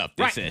just again. enough.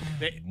 They Right. said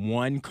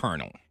one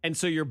kernel. And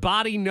so your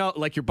body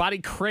your body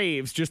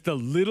craves just a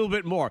little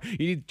bit more. You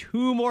need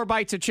 2 more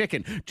bites of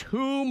chicken,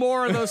 2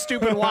 more of those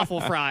stupid waffle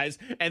fries,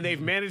 and they've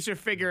managed to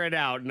figure it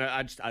out. And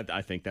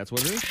I think that's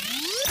what it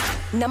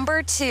is.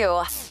 Number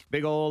 2.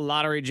 Big old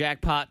lottery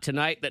jackpot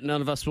tonight that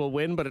none of us will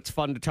win, but it's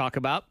fun to talk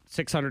about.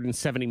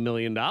 $670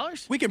 million.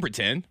 We can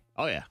pretend.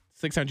 Oh, yeah.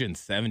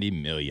 670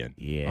 million.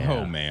 Yeah.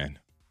 Oh, man.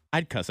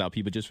 I'd cuss out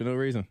people just for no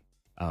reason.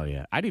 Oh,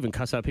 yeah. I'd even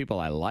cuss out people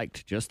I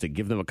liked just to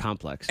give them a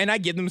complex. And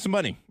I'd give them some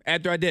money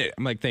after I did it.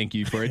 I'm like, thank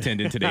you for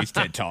attending today's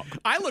TED Talk.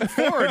 I look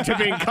forward to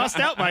being cussed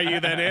out by you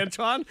then,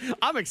 Antoine.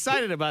 I'm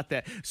excited about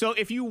that. So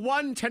if you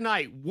won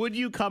tonight, would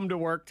you come to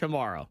work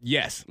tomorrow?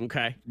 Yes.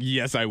 Okay.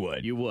 Yes, I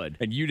would. You would.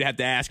 And you'd have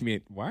to ask me,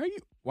 why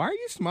are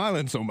you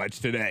smiling so much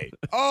today?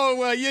 Oh,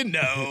 well, you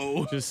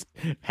know. Just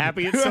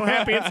happy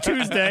it's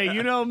Tuesday.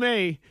 You know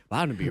me.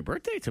 Wow, it'll be your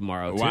birthday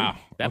tomorrow, too. Wow.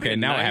 That'd Okay,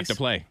 be now I have nice. to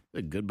play.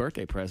 A good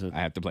birthday present. I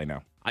have to play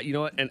now. You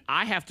know what? And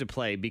I have to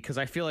play because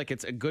I feel like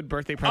it's a good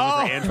birthday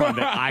present for Antoine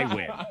that I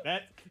win.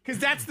 Because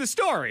that's the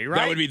story, right?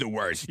 That would be the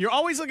worst. You're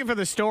always looking for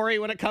the story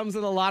when it comes to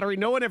the lottery.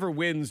 No one ever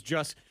wins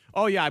just,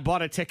 oh, yeah, I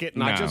bought a ticket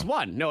and I No. just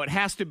won. No, it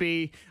has to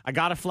be, I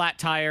got a flat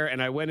tire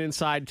and I went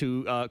inside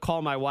to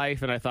call my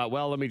wife and I thought,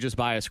 well, let me just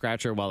buy a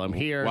scratcher while I'm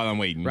here. While I'm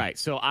waiting. Right.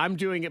 So I'm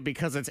doing it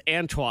because it's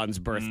Antoine's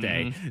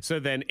birthday. So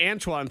then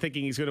Antoine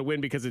thinking he's going to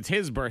win because it's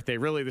his birthday.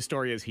 Really, the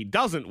story is he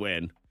doesn't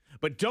win.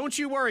 But don't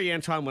you worry,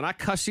 Antoine. When I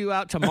cuss you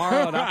out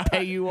tomorrow and I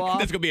pay you off.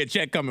 There's going to be a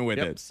check coming with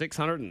it.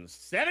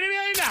 $670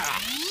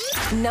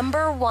 million.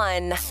 Number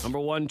 1. Number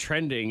 1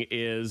 trending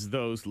is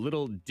those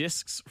little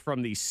discs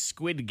from the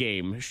Squid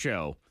Game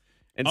show.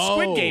 And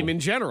Squid Game in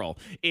general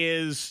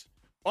is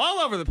all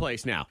over the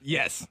place now.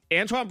 Yes.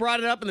 Antoine brought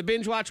it up in the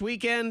binge watch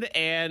weekend,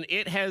 and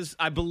it has,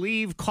 I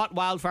believe, caught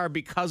wildfire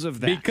because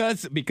of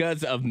that.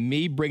 Because of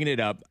me bringing it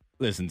up.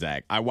 Listen,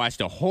 Zach, I watched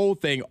the whole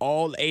thing,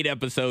 all 8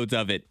 episodes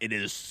of it. It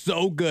is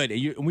so good.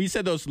 And when you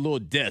said those little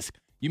discs,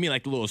 you mean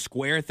like the little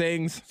square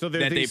things So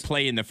that they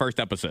play in the first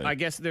episode? I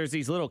guess there's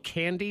these little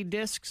candy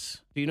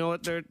discs. Do you know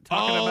what they're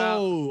talking about?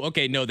 Oh,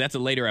 okay. No, that's a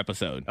later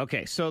episode.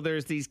 Okay, so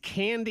there's these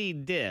candy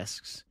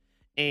discs,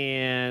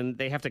 and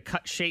they have to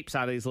cut shapes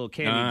out of these little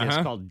candy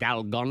discs called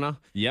dalgona.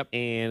 Yep.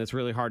 And it's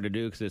really hard to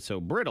do because it's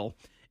so brittle.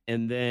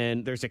 And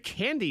then there's a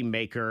candy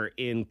maker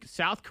in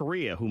South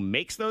Korea who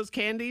makes those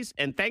candies.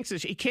 And thanks to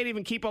he can't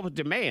even keep up with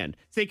demand.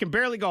 So he can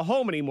barely go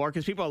home anymore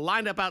because people are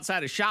lined up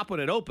outside his shop when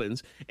it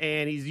opens.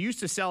 And he used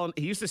to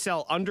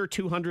sell under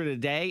 200 a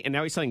day, and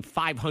now he's selling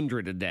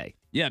 500 a day.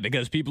 Yeah,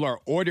 because people are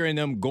ordering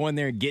them, going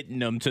there, getting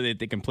them so that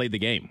they can play the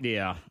game.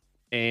 Yeah.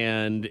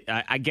 And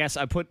I guess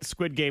I put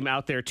Squid Game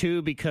out there,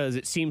 too, because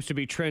it seems to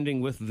be trending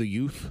with the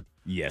youth.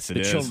 Yes, it The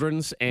is.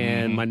 children's,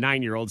 and my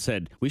 9-year-old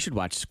said, we should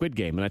watch Squid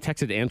Game. And I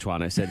texted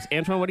Antoine. I said,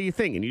 Antoine, what do you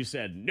think? And you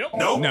said, nope.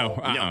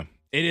 No.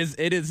 It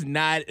is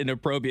not an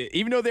appropriate,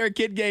 even though there are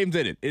kid games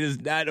in it, it is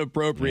not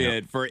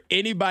appropriate for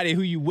anybody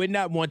who you would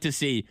not want to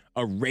see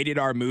a rated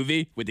R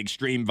movie with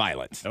extreme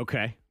violence.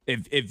 Okay.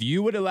 If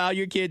you would allow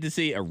your kid to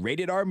see a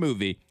rated R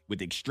movie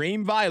with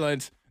extreme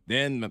violence,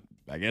 then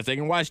I guess they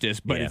can watch this,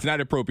 but it's not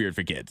appropriate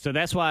for kids. So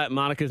that's why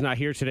Monica's not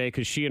here today,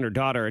 because she and her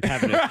daughter are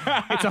having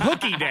it's a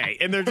hooky day,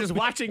 and they're just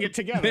watching it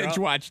together. Binge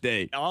watch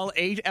day. All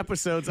 8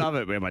 episodes of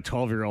it. Man, my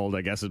 12-year-old,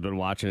 I guess, has been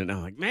watching it, and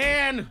I'm like,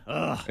 man,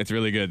 ugh. It's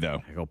really good,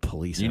 though. I go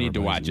police. You need to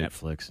everybody's watch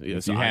it. Netflix.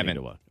 If so you I haven't. need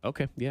to watch.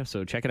 Okay, yeah,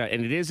 so check it out.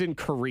 And it is in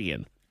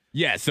Korean.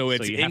 Yeah, so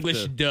it's you have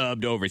English to-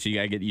 dubbed over, so you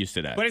got to get used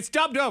to that. But it's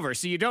dubbed over,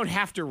 so you don't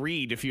have to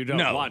read if you don't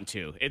No. want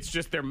to. It's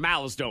just their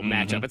mouths don't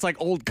match up. It's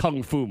like old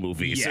kung fu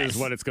movies Yes. is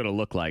what it's going to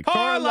look like.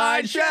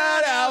 Carline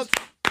shout-outs!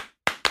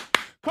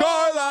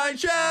 Carline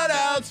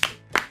shout-outs!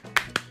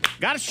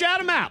 Got to shout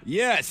them out.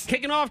 Yes.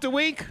 Kicking off the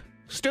week,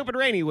 stupid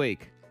rainy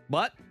week.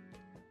 But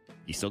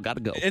you still got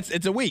to go.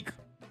 It's a week.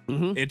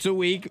 It's a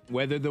week,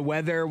 whether the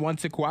weather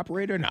wants to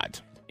cooperate or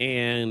not.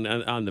 And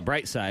on the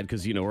bright side,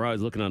 because, you know, we're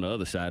always looking on the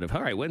other side of,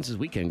 all right, when's this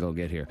weekend going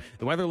to get here?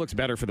 The weather looks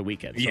better for the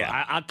weekend. So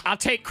Yeah. I'll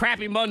take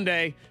crappy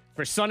Monday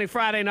for sunny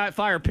Friday night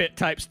fire pit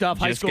type stuff,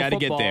 high Just school gotta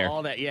get football, there.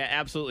 all that. Yeah,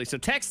 absolutely. So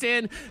text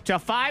in to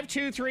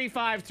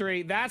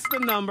 52353. That's the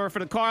number for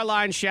the car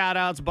line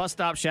shout-outs, bus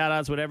stop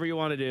shout-outs, whatever you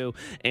want to do.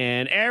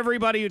 And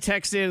everybody who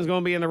texts in is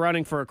going to be in the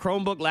running for a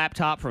Chromebook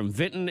laptop from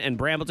Vinton and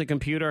Brambleton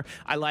Computer.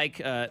 I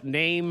like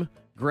name,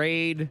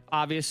 grade,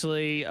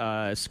 obviously,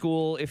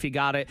 school if you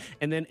got it,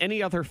 and then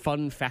any other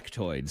fun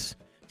factoids.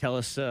 Tell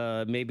us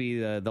maybe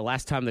the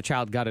last time the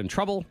child got in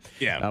trouble.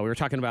 Yeah. We were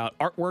talking about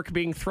artwork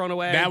being thrown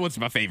away. That was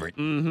my favorite.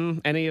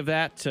 Any of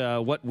that?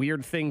 What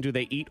weird thing do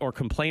they eat or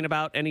complain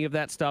about? Any of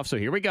that stuff? So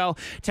here we go.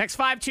 Text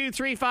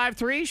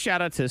 52353.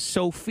 Shout out to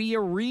Sophia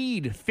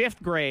Reed,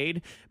 5th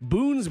grade,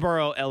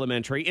 Boonesboro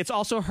Elementary. It's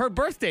also her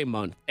birthday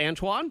month.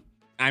 Antoine?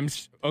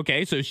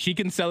 Okay, so she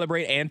can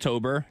celebrate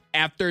Antober.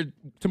 After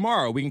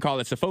tomorrow, we can call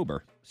it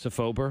Sophober.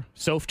 Sophober?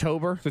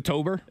 Softober?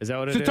 Satober? Is that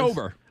what it is?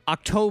 Satober.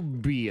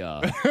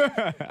 Octobia.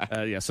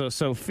 So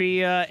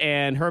Sophia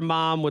and her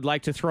mom would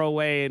like to throw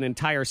away an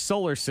entire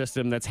solar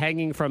system that's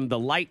hanging from the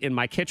light in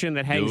my kitchen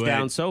that hangs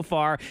down so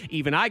far.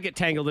 Even I get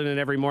tangled in it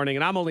every morning,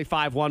 and I'm only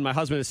 5'1". My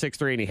husband is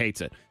 6'3", and he hates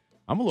it.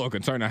 I'm a little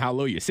concerned on how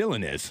low your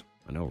ceiling is.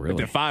 I know,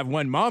 really. But the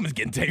 5'1" mom is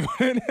getting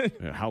tangled in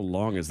it. How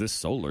long is this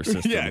solar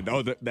system? Yeah,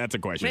 no, that's a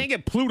question. Man, you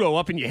get Pluto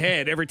up in your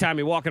head every time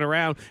you're walking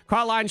around.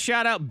 Carline,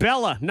 shout out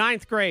Bella,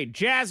 9th grade.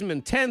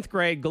 Jasmine, 10th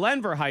grade.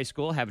 Glenver High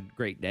School. Have a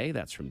great day.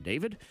 That's from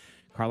David.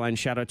 Carline,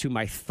 shout out to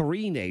my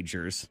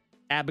 3-nagers,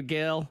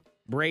 Abigail,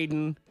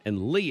 Braden,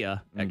 and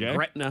Leah at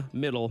Gretna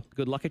Middle.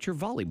 Good luck at your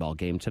volleyball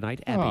game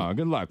tonight, Abby. Oh,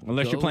 good luck.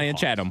 Unless you're playing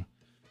Chatham,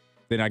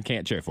 then I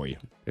can't cheer for you.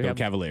 Go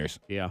Cavaliers.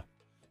 Yeah.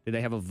 Did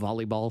they have a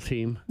volleyball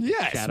team?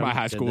 Yes, Chatham? my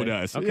high school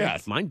does. Okay.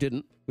 Yes. Mine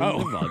didn't. We didn't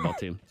have a volleyball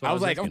team. So I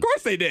was like, asking. of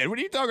course they did. What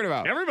are you talking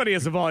about? Everybody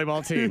has a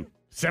volleyball team.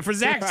 Except for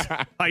Zach's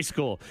high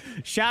school.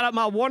 Shout out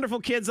my wonderful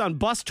kids on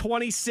Bus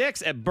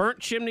 26 at Burnt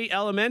Chimney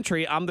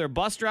Elementary. I'm their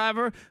bus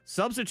driver,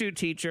 substitute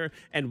teacher,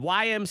 and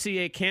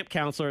YMCA camp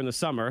counselor in the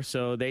summer,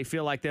 so they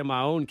feel like they're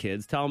my own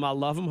kids. Tell them I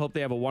love them. Hope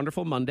they have a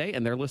wonderful Monday,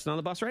 and they're listening on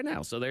the bus right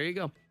now. So there you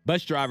go.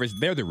 Bus drivers,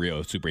 they're the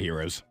real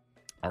superheroes.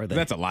 Are they?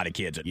 That's a lot of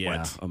kids at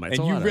once. It's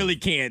and you really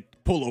can't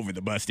pull over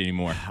the bus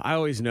anymore. I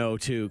always know,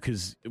 too,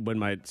 because when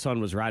my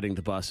son was riding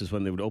the bus is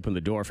when they would open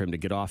the door for him to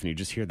get off, and you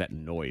just hear that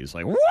noise,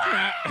 like,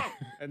 Wah!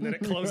 And then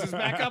it closes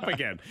back up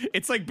again.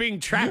 It's like being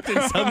trapped in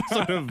some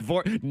sort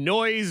of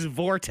noise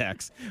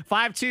vortex.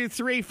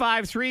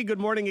 52353, good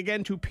morning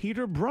again to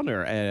Peter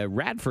Brunner,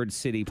 Radford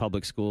City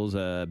Public Schools,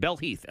 Bell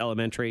Heath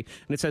Elementary.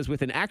 And it says,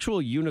 with an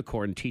actual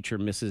unicorn teacher,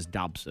 Mrs.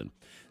 Dobson.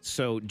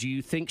 So do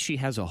you think she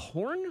has a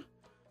horn?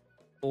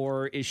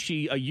 Or is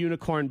she a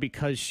unicorn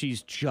because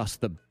she's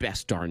just the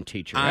best darn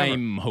teacher ever?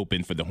 I'm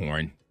hoping for the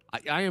horn.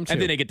 I am too.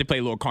 And then they get to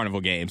play little carnival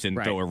games and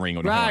throw a ring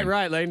on the horn.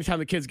 Right. Like, anytime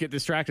the kids get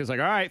distracted, it's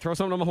like, all right, throw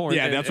something on the horn.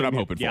 Yeah, that's what I'm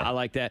hoping for. Yeah, I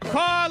like that.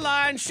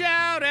 Carline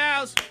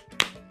shout-outs.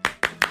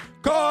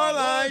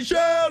 Carline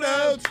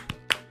shout-outs.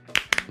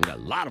 We got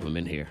a lot of them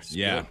in here. It's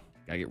Yeah. good.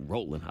 Gotta get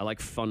rolling. I like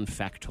fun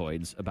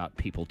factoids about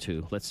people,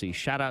 too. Let's see.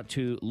 Shout out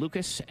to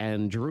Lucas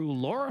and Drew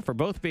Laura for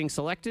both being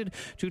selected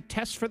to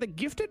test for the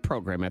gifted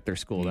program at their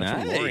school. That's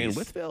from Lori in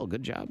Withville.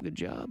 Good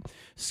job.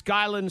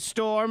 Skyland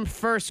Storm,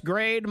 1st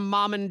grade.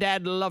 Mom and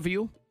Dad love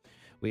you.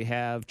 We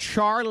have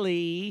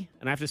Charlie,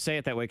 and I have to say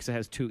it that way because it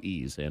has 2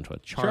 E's,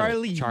 Antoine.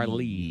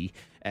 Charlie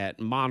at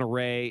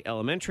Monterey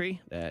Elementary.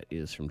 That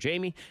is from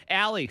Jamie.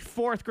 Allie,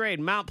 4th grade,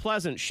 Mount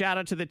Pleasant. Shout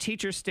out to the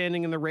teachers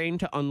standing in the rain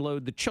to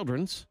unload the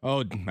children's.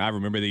 Oh, I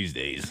remember these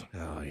days.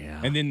 Oh,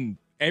 yeah. And then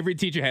every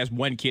teacher has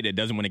one kid that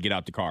doesn't want to get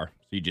out the car.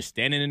 So you're just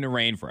standing in the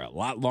rain for a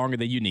lot longer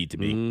than you need to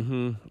be.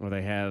 Mm-hmm. Or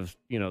they have,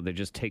 they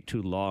just take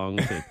too long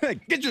to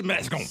get your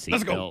mask on.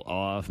 Let's go. Seatbelt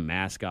off,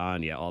 mask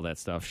on, all that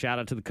stuff. Shout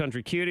out to the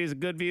Country Cuties, a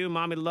good view.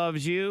 Mommy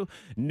loves you.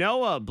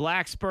 Noah,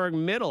 Blacksburg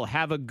Middle,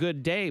 have a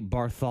good day,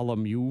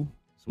 Bartholomew.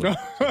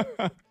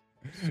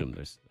 Assume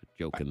there's a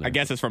joke in there. I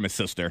guess it's from his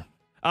sister.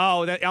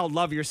 Oh, I'll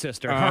love your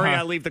sister. Hurry,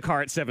 I leave the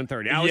car at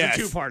 7:30. I was a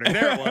 2-parter.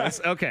 There it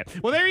was. Okay.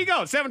 Well, there you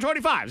go.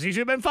 7:25. So you should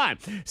have been fine.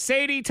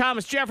 Sadie,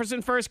 Thomas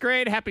Jefferson, 1st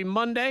grade. Happy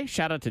Monday.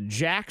 Shout out to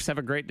Jax. Have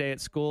a great day at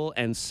school.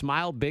 And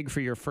smile big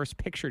for your first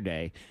picture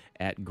day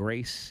at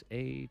Grace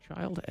A.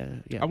 Child.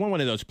 I want one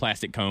of those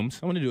plastic combs.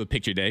 I want to do a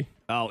picture day.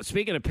 Oh,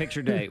 speaking of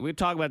picture day, we'll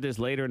talk about this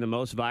later in the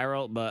most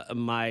viral, but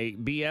my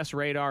BS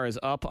radar is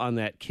up on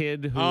that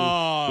kid who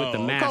with the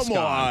mask come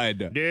on.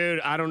 Dude,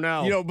 I don't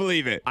know. You don't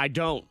believe it. I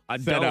don't.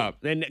 Set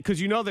up. And because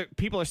that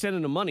people are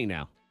sending him money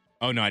now.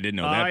 Oh, no, I didn't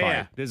know that part.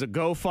 Yeah. There's a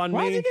GoFundMe.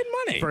 Why is he getting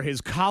money? For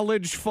his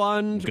college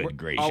fund. Good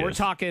gracious. Oh, we're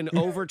talking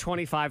over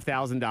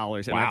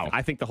 $25,000. Wow.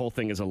 I think the whole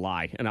thing is a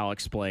lie, and I'll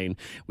explain.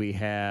 We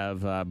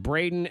have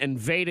Braden and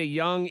Veda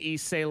Young,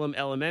 East Salem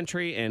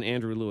Elementary, and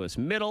Andrew Lewis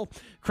Middle.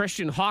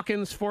 Christian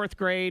Hawkins, 4th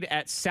grade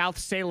at South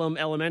Salem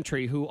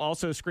Elementary, who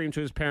also screamed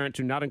to his parent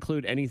to not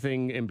include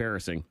anything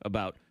embarrassing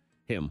about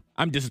him.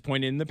 I'm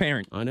disappointed in the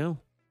parent. I know.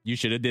 You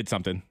should have did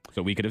something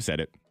so we could have said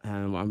it.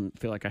 I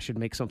feel like I should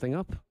make something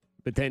up.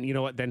 But then, you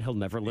know what? Then he'll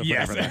never live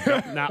Yes.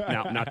 forever. No,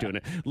 not doing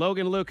it.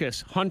 Logan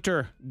Lucas,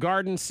 Hunter,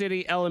 Garden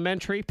City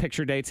Elementary.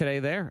 Picture day today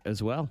there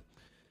as well.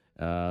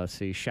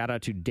 See, shout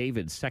out to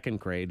David, 2nd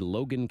grade,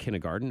 Logan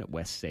Kindergarten at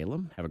West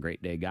Salem. Have a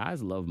great day,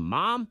 guys. Love,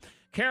 Mom.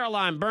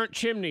 Caroline, Burnt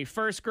Chimney,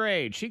 1st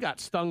grade. She got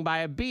stung by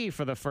a bee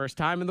for the first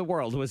time and the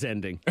world was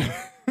ending.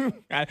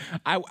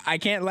 I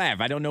can't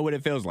laugh. I don't know what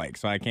it feels like,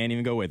 so I can't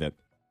even go with it.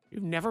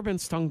 You've never been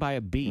stung by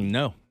a bee?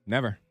 No,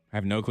 never. I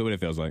have no clue what it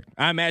feels like.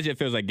 I imagine it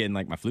feels like getting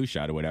like my flu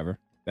shot or whatever.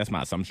 That's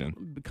my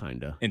assumption.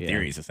 Kinda. In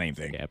theory, it's the same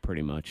thing. Yeah,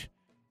 pretty much.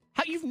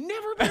 How, you've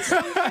never been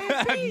stung by a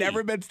bee? I've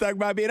never been stung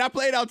by a bee. And I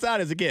played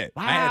outside as a kid.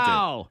 Wow. I had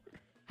to.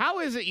 How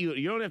is it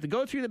you don't have to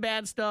go through the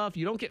bad stuff?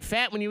 You don't get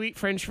fat when you eat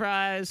French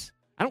fries?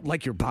 I don't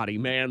like your body,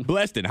 man.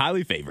 Blessed and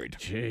highly favored.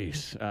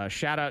 Jeez.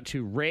 Shout out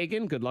to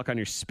Reagan. Good luck on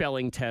your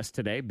spelling test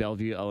today.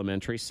 Bellevue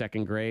Elementary,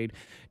 2nd grade.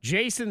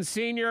 Jason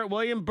Sr. at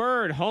William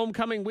Byrd.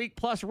 Homecoming week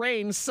plus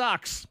rain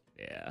sucks.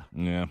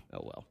 Yeah. Oh,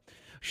 well.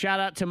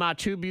 Shout out to my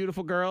 2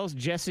 beautiful girls,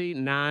 Jessie,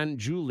 9,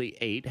 Julie,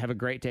 8. Have a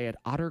great day at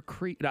Otter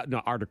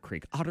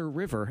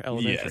River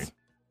Elementary. Yes.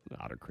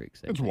 Otter Creek.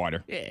 It's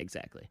water. Yeah,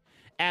 exactly.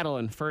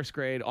 Adeline, 1st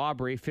grade.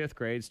 Aubrey, 5th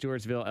grade.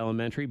 Stewartsville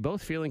Elementary.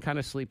 Both feeling kind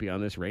of sleepy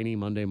on this rainy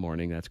Monday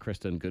morning. That's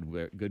Kristen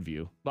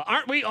Goodview. But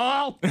aren't we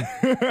all?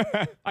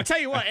 I tell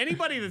you what,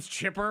 anybody that's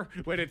chipper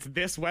when it's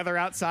this weather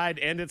outside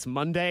and it's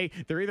Monday,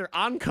 they're either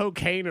on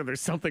cocaine or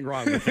there's something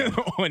wrong with them.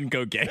 On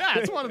cocaine. Yeah,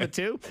 it's one of the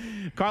two.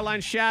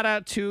 Carline, shout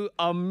out to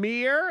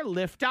Amir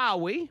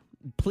Liftawi.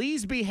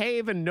 Please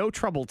behave and no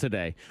trouble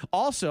today.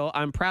 Also,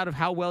 I'm proud of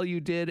how well you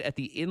did at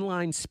the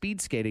inline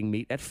speed skating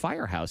meet at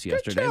Firehouse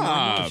yesterday. Good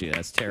job.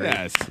 That's Terry.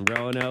 Yes.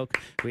 Roanoke.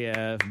 We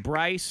have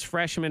Bryce,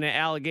 freshman at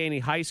Allegheny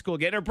High School,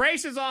 getting her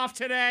braces off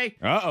today.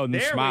 Uh-oh, new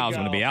There smile's we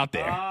go. going to be out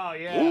there. Oh,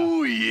 yeah.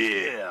 Oh,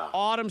 yeah.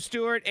 Autumn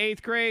Stewart,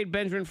 8th grade.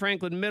 Benjamin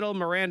Franklin Middle.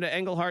 Miranda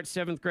Engelhart,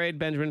 7th grade.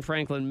 Benjamin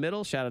Franklin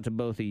Middle. Shout out to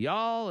both of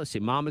y'all. Let's see.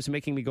 Mom is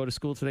making me go to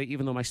school today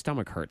even though my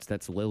stomach hurts.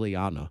 That's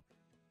Liliana.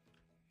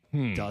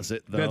 Does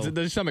it, though? Does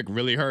your stomach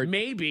really hurt?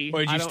 Maybe.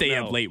 Or did I you don't stay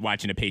know. up late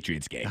watching a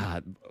Patriots game?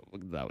 That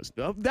was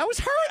her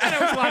that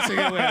I was watching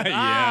it with.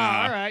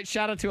 Yeah. All right.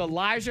 Shout out to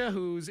Elijah,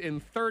 who's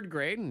in 3rd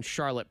grade in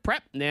Charlotte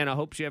Prep. Nana,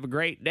 hopes you have a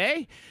great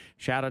day.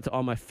 Shout out to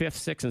all my 5th,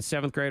 6th, and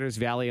 7th graders,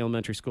 Valley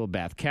Elementary School,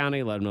 Bath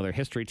County. Let them know their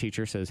history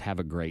teacher says, have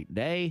a great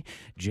day.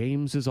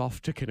 James is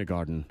off to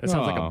kindergarten. That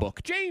sounds like a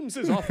book. James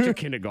is off to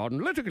kindergarten.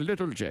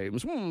 Little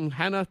James.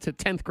 Hannah to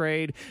 10th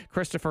grade.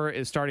 Christopher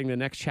is starting the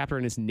next chapter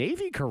in his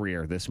Navy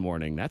career this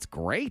morning. That's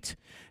great.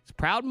 His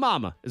proud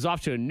mama is off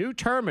to a new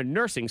term in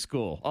nursing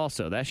school.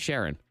 Also, that's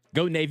Sharon.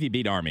 Go Navy,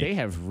 beat Army. They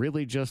have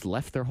really just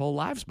left their whole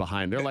lives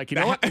behind. They're like, you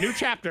know what? New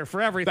chapter for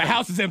everything. The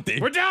house is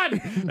empty. We're done.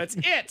 That's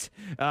it.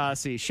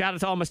 Shout out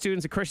to all my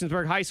students at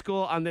Christiansburg High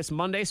School on this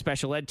Monday.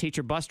 Special ed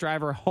teacher, bus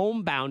driver,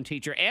 homebound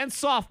teacher, and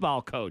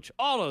softball coach.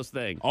 All those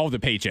things. All the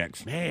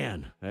paychecks.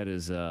 Man, that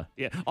is,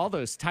 all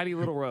those tiny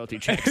little royalty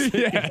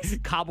checks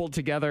cobbled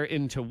together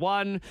into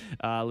one.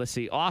 Let's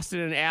see.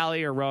 Austin and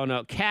Allie are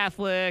Roanoke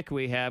Catholic.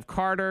 We have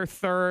Carter,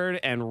 3rd,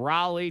 and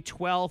Raleigh,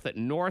 12th at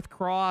North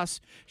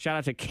Cross. Shout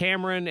out to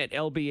Cameron at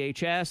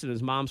LBHS, and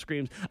his mom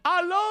screams,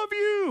 I love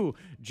you,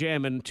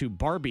 jamming to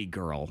Barbie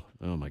Girl.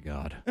 Oh, my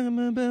God. I'm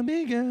a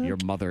Barbie girl. Your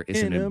mother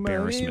is an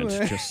embarrassment.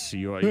 Just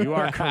you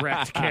are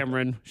correct,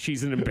 Cameron.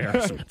 She's an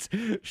embarrassment.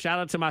 Shout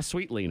out to my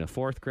sweet Lena,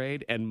 4th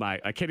grade, and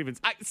I can't even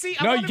see.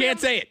 No, you can't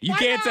say it. You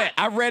can't say it.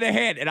 I read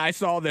ahead and I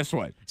saw this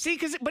one. See,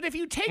 but if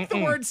you take the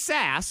word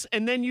sass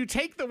and then you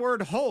take the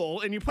word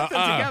whole and you put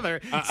them together,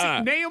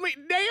 see,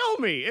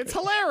 Naomi, it's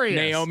hilarious.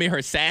 Naomi,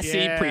 her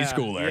sassy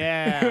preschooler.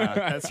 Yeah,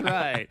 that's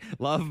right.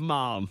 Love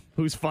mom,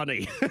 who's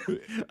funny.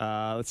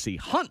 Let's see.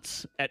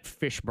 Hunts at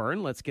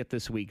Fishburne. Let's get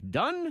this week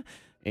done.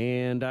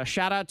 And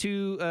shout out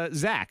to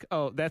Zach.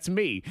 Oh, that's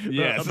me.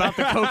 Yes. About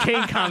the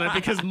cocaine comment,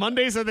 because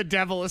Mondays are the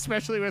devil,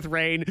 especially with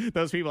rain.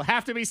 Those people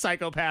have to be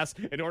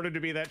psychopaths in order to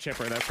be that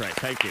chipper. That's right.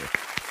 Thank you.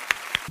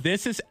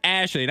 This is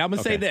Ashley. And I'm going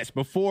to say Okay. this.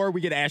 Before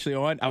we get Ashley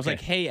on, I was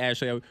like, hey,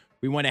 Ashley,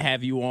 we want to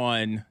have you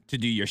on to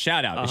do your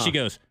shout out. And she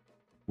goes,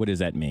 what does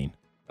that mean?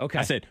 Okay.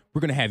 I said,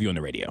 we're going to have you on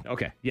the radio.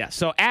 Okay. Yeah.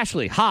 So,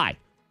 Ashley, hi.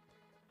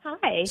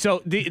 Hi.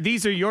 So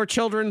these are your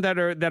children that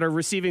are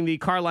receiving the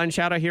Carline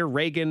shout out here,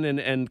 Reagan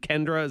and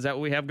Kendra. Is that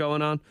what we have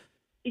going on?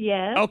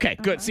 Yes. Okay,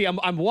 good. See,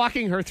 I'm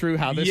walking her through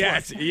how this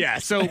works.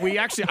 Yes. So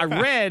I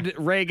read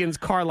Reagan's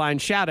Carline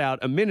shout out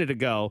a minute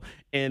ago,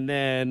 and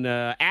then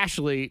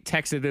Ashley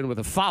texted in with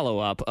a follow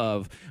up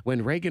of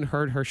when Reagan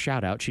heard her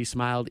shout out, she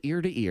smiled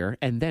ear to ear,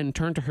 and then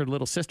turned to her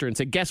little sister and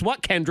said, "Guess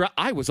what, Kendra?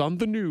 I was on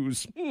the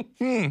news."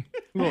 A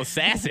little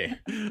sassy.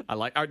 I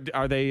like.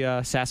 Are they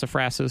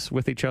sassafrasses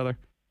with each other?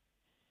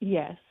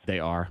 Yes.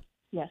 They are.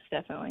 Yes,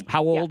 definitely.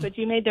 How old? Yeah, but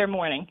you made their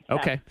morning. so.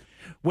 Okay.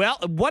 Well,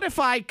 what if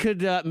I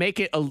could make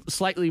it a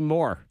slightly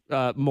more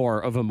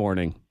of a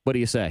morning? What do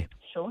you say?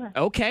 Sure.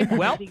 Okay.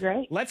 Well, be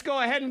great. let's go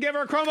ahead and give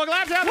her a Chromebook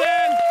laptop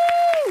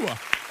then.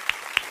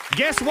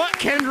 Guess what,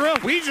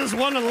 Kendra? We just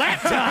won a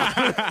laptop.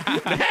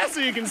 That's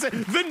what you can say.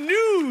 The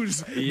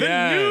news.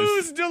 Yes. The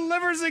news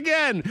delivers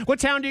again. What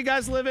town do you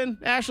guys live in,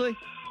 Ashley?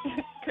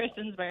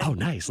 Christiansburg. Oh,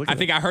 nice. Look I at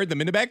think I heard them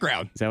in the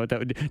background. Is that what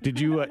that did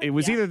you? It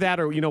was either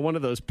that or one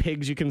of those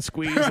pigs you can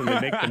squeeze and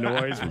they make the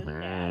noise.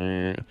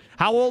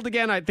 How old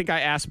again? I think I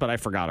asked, but I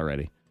forgot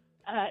already.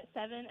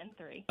 7 and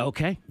 3.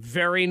 Okay,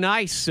 very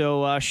nice.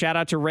 So shout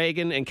out to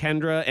Reagan and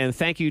Kendra, and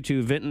thank you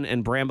to Vinton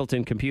and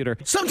Brambleton Computer.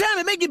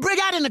 Sometimes it make you break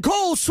out in a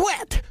cold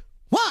sweat.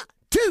 1,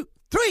 2,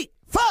 3,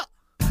 4.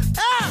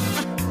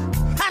 Ah!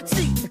 Hot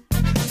seat.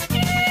 Ew!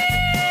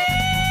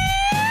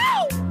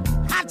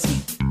 Hot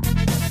seat.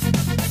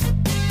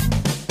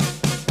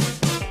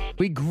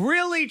 We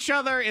really each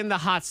other in the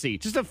hot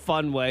seat. Just a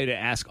fun way to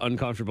ask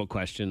uncomfortable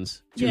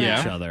questions to Yeah.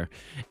 each other.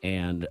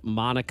 And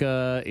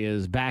Monica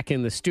is back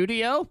in the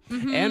studio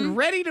and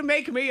ready to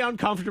make me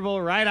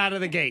uncomfortable right out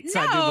of the gates,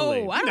 I do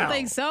believe. I don't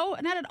think so.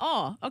 Not at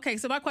all. Okay,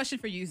 so my question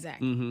for you,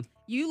 Zach.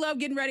 You love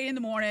getting ready in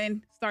the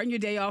morning, starting your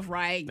day off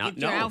right, No,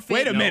 getting your no. outfit.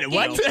 Wait a minute,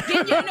 what?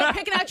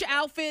 Picking out your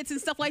outfits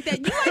and stuff like that.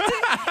 You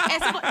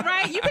like to,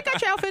 right? You pick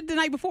out your outfit the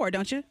night before,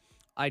 don't you?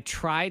 I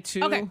try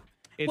to. Okay.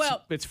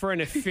 It's for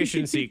an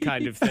efficiency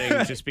kind of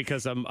thing, just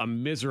because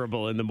I'm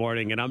miserable in the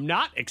morning and I'm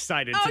not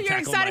excited to Oh, you're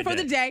tackle excited my for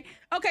the day.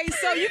 Okay,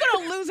 so you're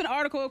going to lose an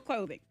article of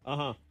clothing.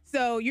 Uh-huh.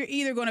 So you're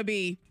either going to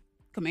be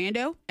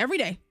commando every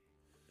day,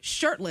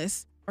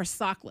 shirtless, or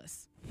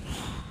sockless.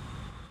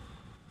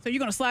 So you're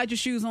going to slide your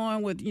shoes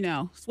on with,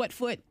 sweat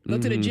foot, go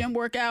to the gym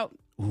workout,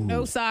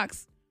 no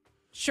socks,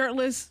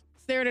 shirtless,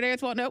 stare at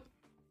Antoine. Nope.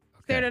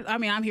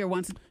 I'm here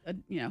once a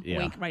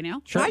week right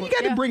now. Why you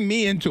got to bring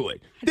me into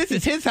it? This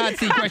is his hot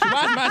seat question.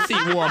 Why is my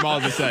seat warm all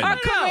of a sudden? Or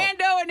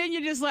commando, and then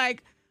you're just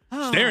like,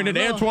 Staring at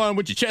Antoine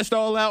with your chest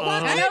all out. What?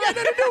 That ain't got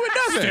nothing to do with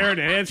nothing. Staring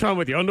at Antoine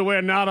with your underwear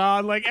not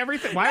on, like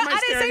everything. Why am I I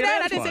didn't staring say at that.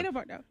 I Antoine? didn't say that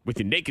part, no. With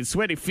your naked,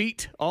 sweaty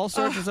feet, all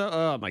sorts of stuff.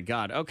 Oh, my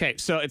God. Okay,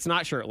 so it's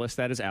not shirtless.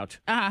 That is out.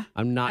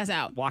 I'm not That's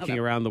out. walking Okay.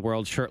 around the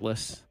world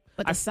shirtless.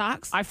 But the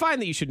socks? I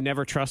find that you should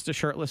never trust a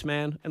shirtless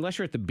man unless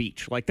you're at the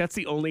beach. Like, that's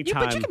the only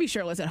time. But you can be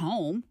shirtless at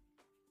home.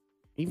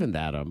 Even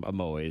that, I'm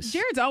always.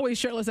 Jared's always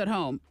shirtless at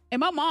home. And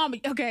my mom,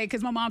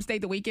 because my mom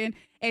stayed the weekend,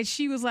 and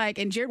she was like,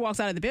 and Jared walks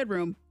out of the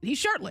bedroom, and he's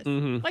shirtless,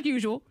 like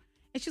usual.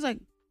 And she's like,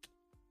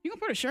 you gonna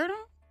put a shirt on?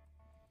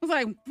 I was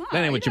like, Mom,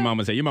 That ain't what your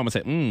mama said. Your mama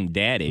said,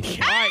 daddy. All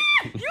right.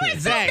 You ain't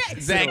Zach, said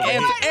that. Zach, You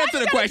know what? answer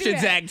the I question,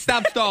 gotta do that. Zach.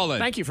 Stop stalling.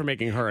 Thank you for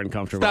making her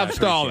uncomfortable. Stop I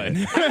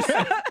stalling.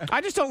 appreciate it. I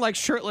just don't like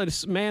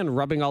shirtless man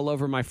rubbing all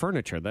over my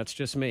furniture. That's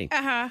just me.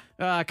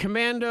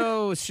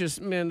 Commando, it's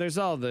just, man, there's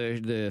all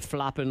the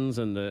floppins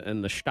and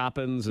the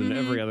stoppins and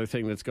every other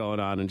thing that's going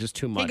on, and just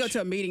too much. Can't go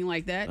to a meeting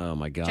like that. Oh,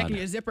 my God. Checking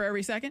your zipper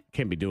every second.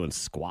 Can't be doing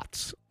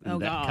squats in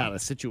that God. kind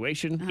of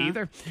situation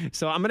either.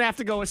 So I'm going to have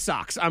to go with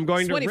socks. I'm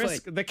going Sweaty to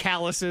risk the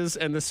calluses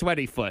and the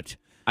sweaty foot.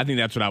 I think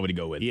that's what I would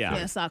go with. Yeah.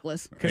 Yeah,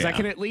 sockless. Because I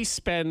can at least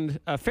spend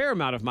a fair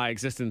amount of my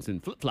existence in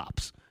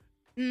flip-flops.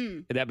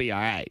 That'd be all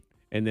right.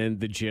 And then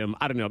the gym,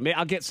 I don't know.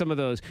 I'll get some of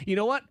those. You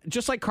know what?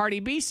 Just like Cardi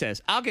B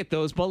says, I'll get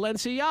those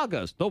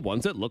Balenciagos, the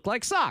ones that look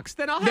like socks.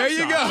 Then I'll have There you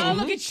socks. go. Oh,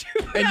 look at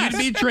you. And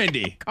you'd be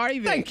trendy. Cardi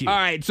B. Thank you. All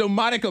right, so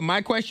Monica,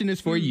 my question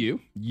is for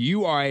you.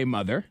 You are a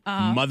mother.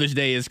 Mother's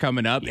Day is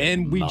coming up,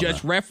 and we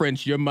just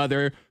referenced your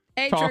mother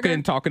Hey, Trigger.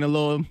 talking a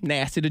little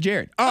nasty to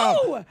Jared.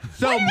 Oh,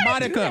 So why did I do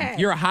Monica, that?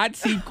 your hot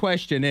seat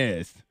question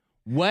is: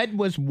 what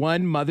was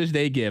one Mother's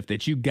Day gift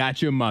that you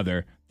got your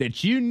mother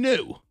that you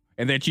knew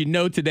and that you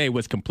know today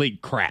was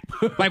complete crap?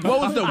 Like,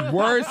 what was the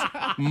worst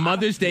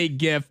Mother's Day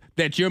gift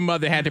that your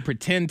mother had to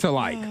pretend to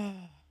like?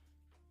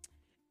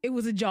 It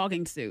was a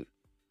jogging suit.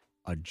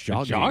 A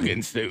jogging,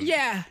 Jogging suit.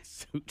 Yeah.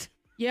 suit.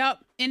 Yep.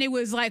 And it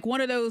was like one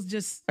of those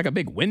just. Like a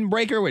big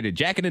windbreaker with a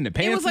jacket and the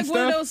pants It was like and one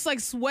of stuff? those like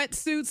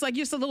sweatsuits, like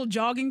just a little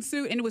jogging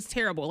suit, and it was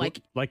terrible.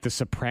 Like Like the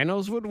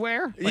Sopranos would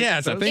wear? Like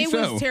Yes, I those- think it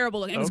so. was terrible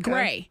looking. It was Okay.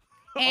 gray.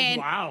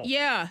 And wow.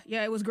 Yeah,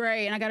 it was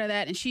gray, and I got her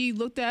that, and she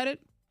looked at it.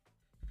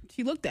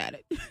 She looked at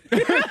it.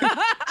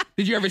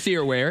 Did you ever see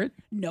her wear it?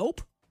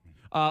 Nope.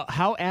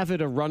 How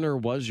avid a runner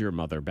was your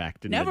mother back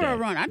in Never the day? a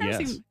runner. I never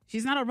Yes. seen.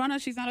 She's not a runner.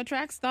 She's not a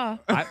track star.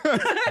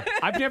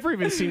 I've never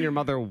even seen your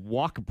mother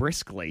walk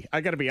briskly.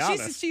 I got to be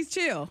honest. She's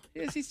chill.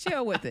 Yeah, she's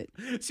chill with it.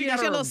 She got got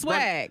a little run-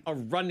 swag. a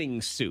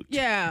running suit.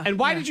 Yeah, And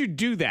why yeah. did you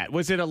do that?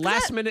 Was it a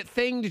last minute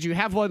thing? Did you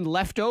have one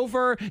left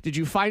over? Did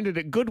you find it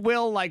at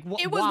Goodwill? Like,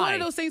 It was why? one of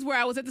those things where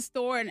I was at the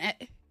store and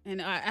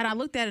I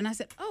looked at it and I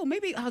said, oh,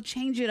 maybe I'll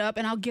change it up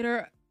and I'll get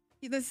her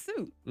the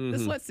suit, the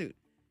sweatsuit.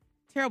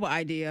 Terrible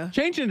idea.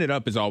 Changing it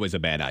up is always a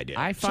bad idea.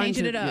 I find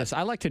Changing it up. Yes,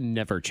 I like to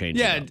never change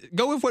yeah, it up.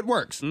 go with what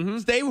works.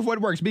 Stay with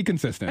what works. Be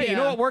consistent. Hey, you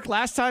know Yeah. what worked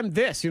last time?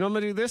 This. You know what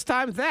I'm going to do this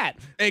time? That.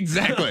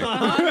 Exactly.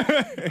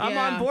 I'm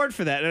Yeah. on board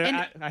for that. And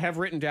And- I have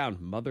written down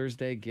Mother's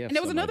Day gifts. And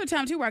there was I'm like, another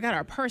time too where I got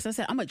her a purse. I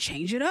said, I'm gonna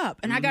change it up.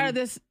 And I got her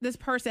this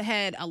purse that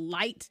had a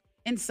light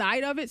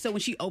inside of it. So when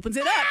she opens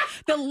it up,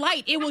 the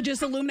light, it will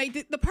just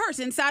illuminate the purse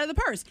inside of the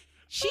purse.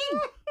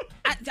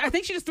 I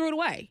think she just threw it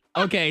away.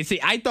 Okay, see,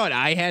 I thought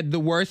I had the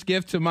worst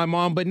gift to my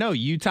mom, but no,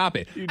 you top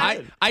it.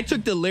 I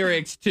took the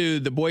lyrics to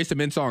the Boyz II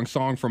Men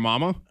Song for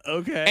Mama,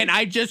 Okay. and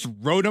I just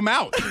wrote them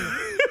out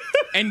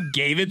and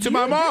gave it to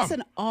my mom. That's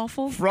an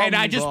awful. And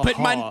I just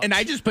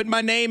put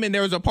my name, and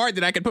there was a part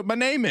that I could put my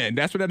name in.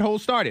 That's where that whole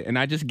started. And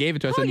I just gave it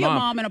to her. I Call said, your Mom,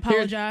 mom and here-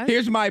 apologize."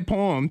 Here's my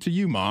poem to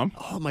you, Mom.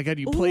 Oh my God,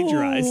 you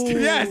plagiarized. Ooh.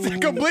 Yes,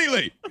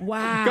 completely.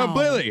 Wow.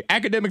 Completely.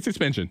 Academic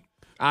suspension.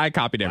 I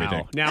copied everything.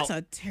 Wow. Now, That's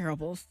a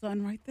terrible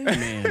son right there.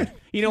 man.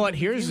 You know what?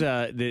 Here's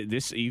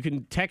this. You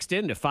can text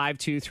in to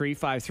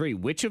 52353.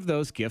 Which of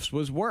those gifts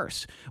was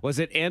worse? Was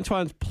it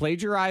Antoine's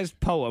plagiarized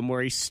poem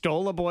where he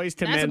stole a Boys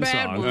to That's a Men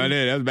bad song? one. I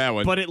did. That's a bad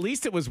one. But at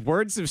least it was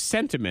words of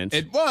sentiment.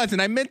 It was,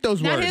 and I meant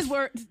those Not words. his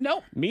words.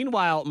 Nope.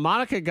 Meanwhile,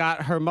 Monica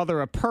got her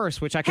mother a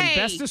purse, which I can Hey.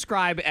 best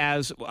describe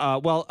as,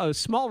 a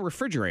small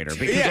refrigerator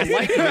because the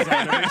light goes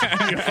on every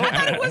time you I thought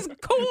open it was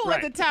cool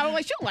Right. at the time. I'm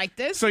like, she'll like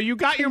this. So you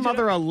got your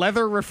mother a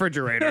leather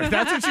refrigerator.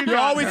 That's what you You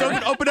got. always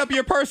her. open up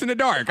your purse in the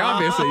dark.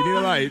 Obviously, you need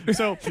a light.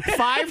 So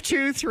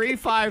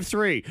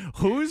 52353.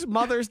 Whose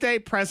Mother's Day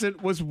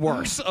present was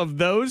worse? Of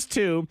those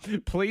two,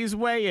 please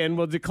weigh in.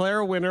 We'll declare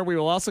a winner. We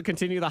will also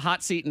continue the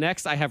hot seat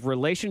next. I have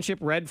relationship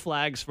red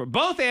flags for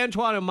both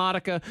Antoine and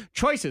Monica.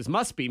 Choices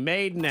must be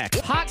made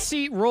next. Hot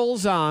seat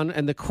rolls on,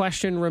 and the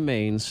question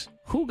remains: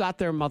 who got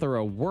their mother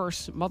a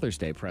worse Mother's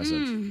Day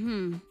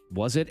present?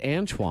 Was it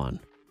Antoine,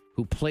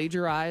 who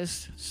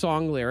plagiarized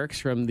song lyrics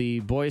from the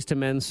Boys to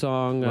Men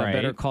song Right.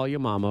 Better Call Your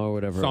Mama or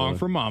whatever? it Song was?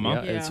 for Mama.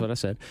 Yeah, that's Yeah. what I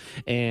said.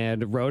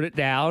 And wrote it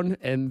down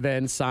and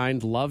then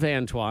signed Love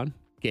Antoine,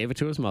 gave it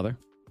to his mother.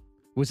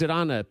 Was it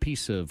on a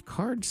piece of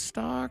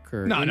cardstock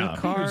or No, in no. a It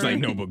card? was like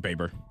notebook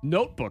paper.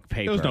 Notebook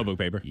paper. It was notebook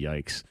paper.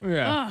 Yikes.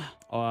 Yeah.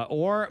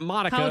 Or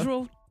Monica. College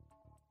rule.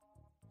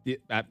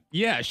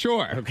 Yeah,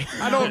 sure. Okay.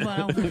 I don't.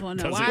 know.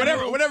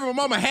 Whatever my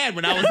mama had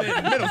when I was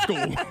in middle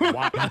school.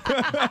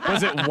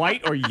 Was it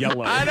white or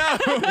yellow? I know.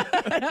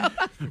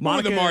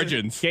 Monica the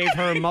margins. gave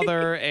her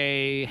mother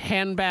a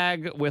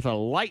handbag with a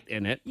light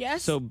in it.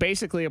 Yes. So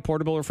basically a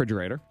portable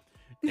refrigerator.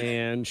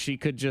 And she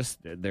could just,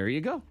 there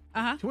you go.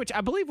 Uh-huh. To which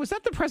I believe, was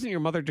that the present your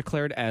mother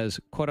declared as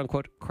quote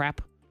unquote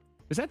crap?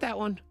 Was that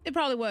one? It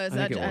probably was.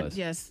 I think it was.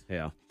 Yes.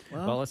 Yeah.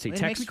 Well, let's see. way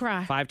to make Text me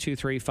cry.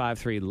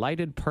 52353.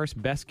 Lighted purse,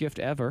 best gift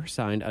ever.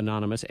 Signed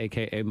Anonymous,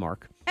 a.k.a.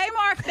 Mark. Hey,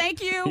 Mark.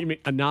 Thank You you. mean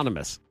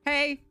Anonymous.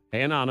 Hey.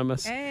 Hey,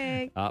 Anonymous.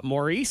 Hey.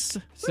 Maurice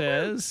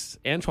says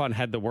Antoine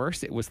had the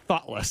worst. It was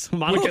thoughtless.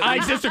 Monica, Which I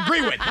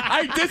disagree with.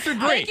 I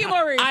disagree. Thank you,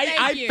 Maurice. I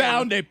Thank you.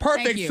 found a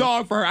perfect Thank you.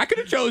 song for her. I could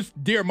have chose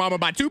 "Dear Mama"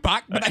 by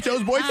Tupac, but I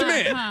chose "Boys to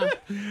Men."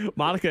 Uh-huh.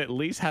 Monica at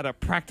least had a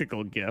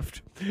practical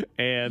gift.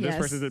 And this Yes.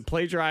 person said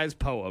plagiarized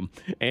poem.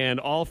 And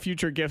all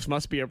future gifts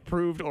must be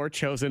approved or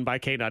chosen by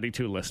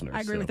K92 listeners. I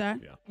agree with that.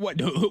 Yeah. What?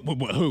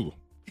 Who?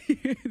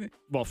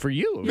 Well, for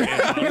you.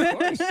 Of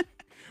course.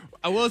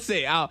 I will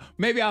say,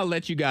 maybe I'll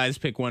let you guys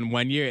pick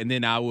one year, and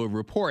then I will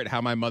report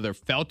how my mother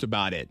felt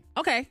about it,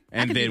 Okay. I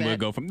and can do then we'll that.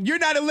 go from. You're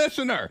not a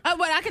listener.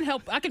 But I can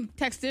help. I can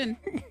text in.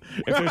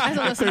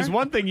 If there's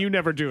one thing you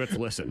never do, it's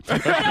listen.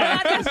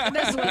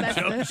 That's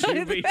Don't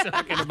you be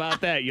talking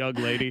about that, young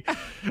lady. All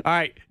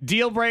right,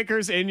 deal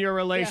breakers in your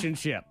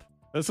relationship.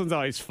 This one's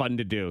always fun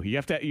to do. You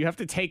have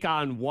to take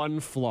on one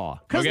flaw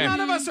because Okay.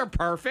 none of us are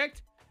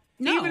perfect.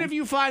 No. Even if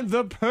you find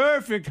the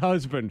perfect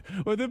husband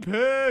or the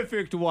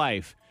perfect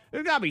wife,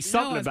 there's got to be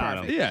something one's about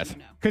perfect. them. Yes.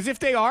 No. Because if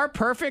they are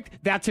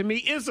perfect, that to me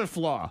is a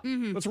flaw.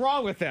 Mm-hmm. What's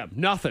wrong with them?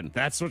 Nothing.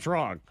 That's what's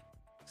wrong.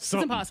 It's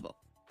Something. impossible.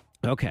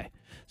 Okay.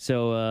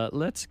 So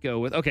let's go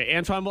with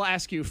Antoine, we'll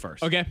ask you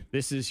first. Okay.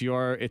 This is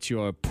your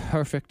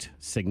perfect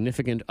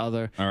significant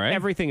other. All right.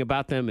 Everything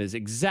about them is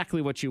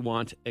exactly what you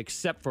want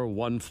except for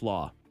one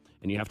flaw.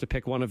 And you have to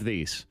pick one of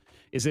these.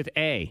 Is it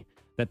A,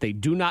 that they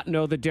do not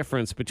know the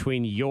difference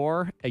between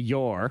your,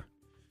 or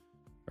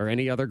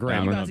any other I don't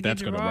grammar? know if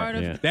that's gonna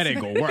work. Yeah. That ain't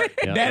gonna work.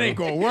 Yeah. That ain't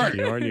gonna work.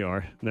 Your and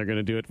your. They're going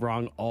to do it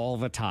wrong all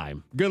the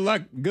time. Good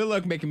luck. Good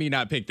luck making me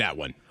not pick that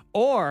one.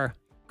 Or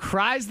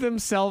cries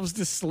themselves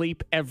to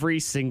sleep every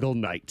single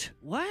night.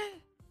 What?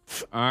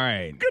 All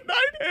right. Good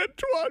night,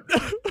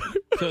 Antoine.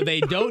 So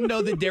they don't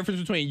know the difference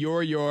between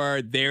your,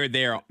 their,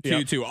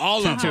 Yep. two,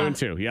 all of Two them. and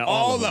two. Yeah,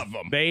 All of them.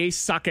 They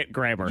suck at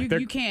grammar.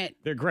 You can't.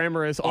 Their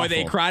grammar is awful. Or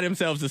they cry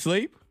themselves to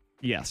sleep.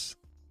 Yes.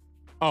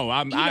 Oh,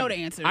 You know the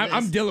answer to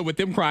I'm this. dealing with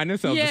them crying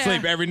themselves to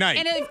sleep every night.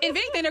 And if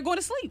anything, they're going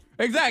to sleep.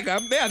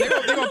 Exactly. They're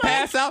gonna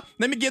pass out.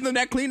 Let me give them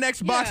that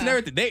Kleenex box and Yeah.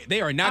 everything.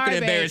 They are not All gonna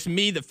right, embarrass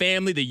me, the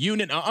family, the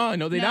unit.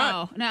 No, they're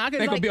not. No, I can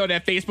They're gonna like, be on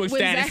that Facebook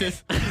when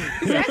statuses.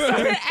 Zach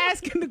started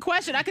asking the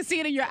question. I could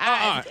see it in your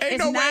eyes. Ain't It's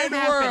no way not in the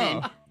happening.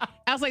 world.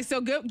 I was like, so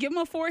give them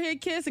a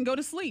forehead kiss and go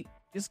to sleep.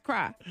 Just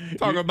cry.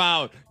 Talking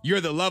about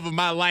you're the love of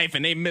my life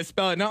and they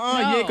misspell it. No,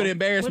 you ain't gonna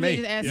embarrass What me. if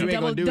they just ask You you ain't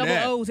double, gonna do double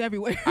that. O's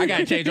everywhere. I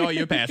gotta change all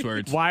your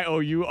passwords.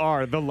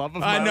 YOUR, the love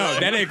of my I know life.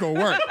 that ain't gonna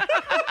work.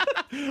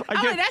 I'm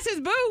like, that's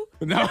his boo.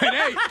 No, it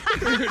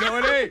ain't. No,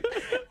 it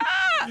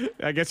ain't.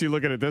 I guess you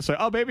look at it this way.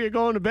 Oh, baby, you're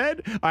going to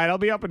bed? All right, I'll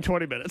be up in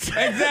 20 minutes.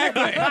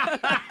 Exactly.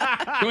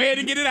 Go ahead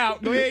and get it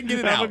out. Go ahead and get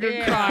it Have a out. good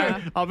Yeah.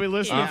 cry. I'll be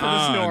listening for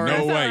the snore. No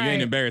That's way. all You ain't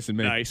right. embarrassing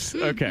me. Nice.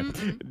 Okay.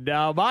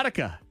 Now,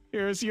 Monica,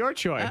 here's your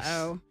choice.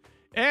 Uh-oh.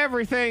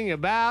 Everything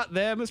about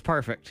them is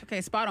perfect.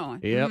 Okay, spot on.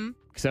 Yep. Mhm.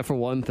 Except for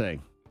one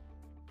thing.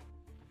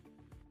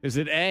 Is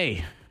it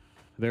A?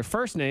 Their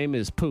first name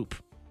is Poop.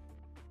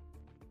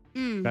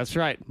 That's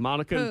right.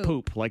 Monica and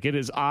Poop. Like it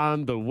is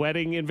on the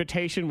wedding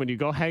invitation when you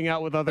go hang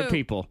out with other Poop.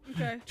 people.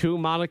 Okay. To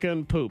Monica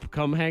and Poop.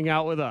 Come hang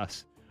out with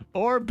us.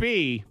 Or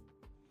B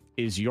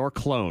is your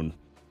clone.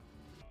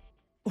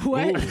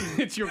 What?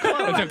 It's your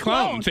clone. It's a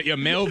clone. So your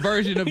male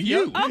version of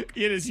you.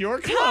 It is your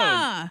clone.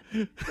 Huh.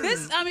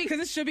 Because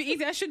this should be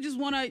easy. I should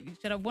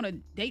I want to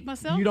date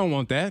myself? You don't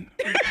want that.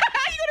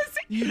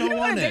 You don't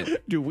want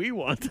that. Do we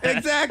want that?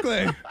 Exactly.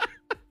 I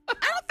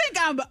don't think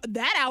I'm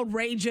that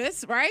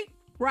outrageous, right?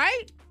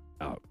 Right?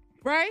 Oh.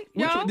 Right?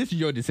 Y'all? This is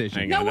your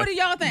decision. No, what do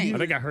y'all think? I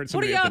think I heard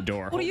What do somebody y'all, at the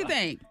door. What do you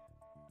think?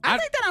 I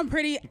think that I'm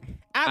pretty.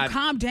 I've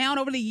calmed down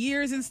over the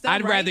years and stuff.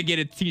 I'd rather get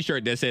a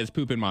T-shirt that says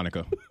 "Poop and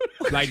Monica,"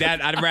 like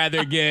that. I'd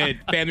rather get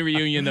family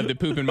reunion of the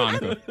Poop and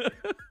Monica.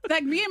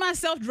 Like me and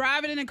myself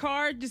driving in a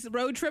car, just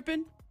road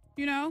tripping.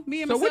 You know,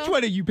 me and So myself. which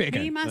one are you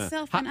picking? Me,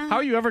 myself, How, and I. how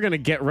are you ever going to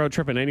get road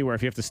tripping anywhere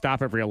if you have to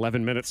stop every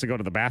 11 minutes to go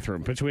to the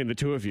bathroom between the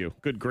two of you?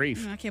 Good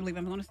grief. I can't believe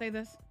I'm going to say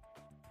this.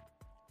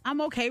 I'm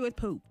okay with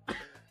poop.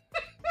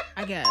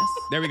 I guess.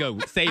 There we go.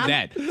 Save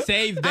that.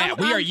 Save that.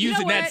 We are you know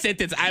using that what?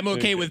 sentence. I'm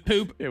okay with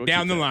poop Yeah, we'll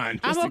down keep the that. line.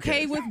 I'm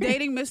okay with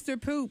dating Mr.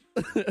 Poop.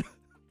 Poopity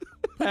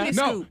No,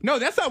 Scoop. no,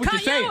 that's not what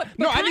you're saying.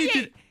 No, I need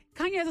you.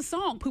 Kanye has a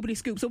song, Poopity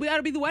Scoop, so we ought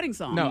to be the wedding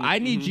song. No, I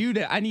need you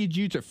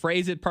to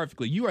phrase it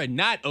perfectly. You are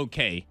not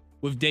okay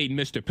with dating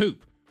Mr.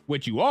 Poop.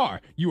 What you are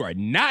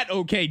not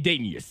okay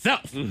dating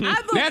yourself.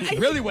 That's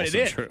really what it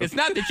is. True. It's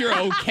not that you're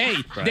okay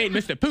dating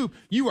Mr. Poop.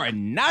 You are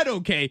not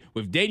okay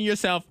with dating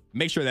yourself.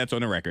 Make sure that's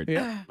on the record.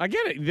 Yeah, I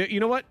get it. You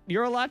know what?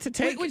 You're allowed to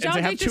take. Would and y'all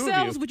to have date two of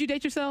yourselves? You. Would you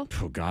date yourself?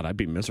 Oh God, I'd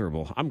be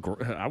miserable. I wouldn't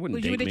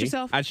Would date you date me.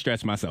 yourself? I'd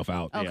stress myself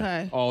out.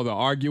 Okay. All the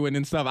arguing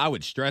and stuff, I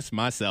would stress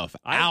myself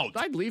out.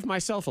 I'd leave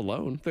myself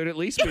alone. There'd at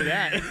least be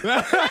that.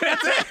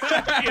 That's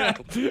it. You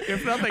know,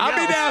 if nothing I'll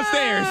be else.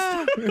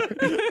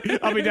 downstairs.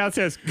 I'll be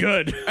downstairs.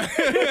 Good.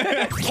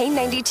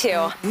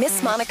 K92,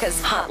 Miss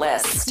Monica's Hot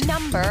List.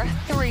 Number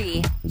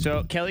 3.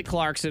 So Kelly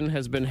Clarkson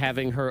has been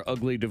having her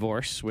ugly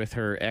divorce with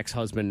her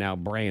ex-husband now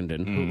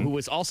Brandon, who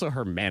was also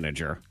her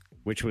manager,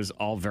 which was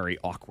all very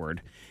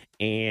awkward.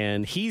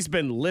 And he's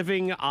been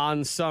living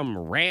on some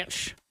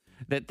ranch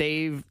that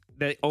they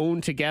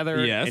own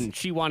together. Yes. And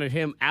she wanted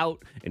him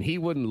out, and he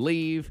wouldn't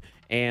leave.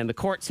 And the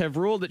courts have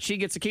ruled that she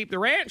gets to keep the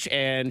ranch,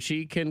 and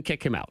she can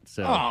kick him out.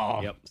 So,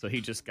 Aw. So he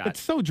just got. It's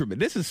so dramatic.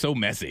 This is so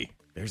messy.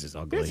 Theirs is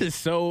ugly. This is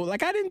so, I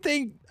didn't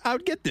think I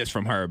would get this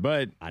from her,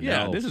 but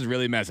yeah, know. this is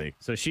really messy.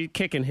 So she's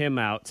kicking him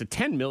out. It's a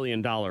 $10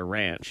 million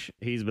ranch.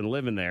 He's been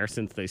living there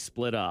since they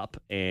split up.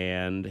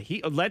 And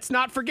let's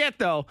not forget,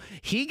 though,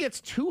 he gets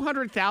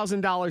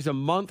 $200,000 a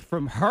month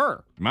from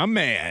her. My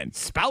man.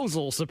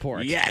 Spousal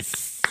support.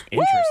 Yes.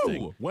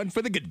 Interesting. Woo! One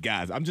for the good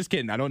guys. I'm just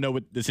kidding. I don't know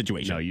what the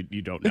situation. No,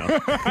 you don't know.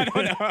 I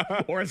don't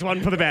know. Or it's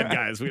one for the bad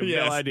guys. We have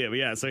Yes. no idea. But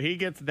yeah, so he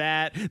gets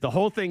that. The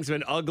whole thing's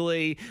been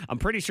ugly. I'm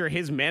pretty sure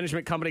his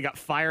management company got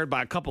fired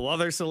by a couple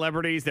other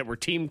celebrities that were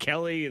Team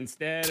Kelly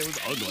instead. It was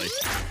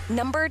ugly.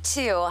 Number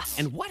 2.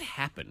 And what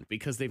happened?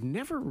 Because they've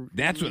never.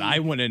 That's what I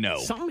want to know.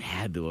 Something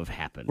had to have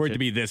happened. For it to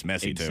be this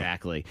messy, too.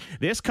 Exactly.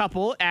 This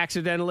couple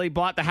accidentally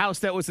bought the house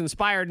that was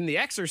inspired in The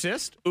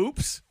Exorcist.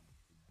 Oops.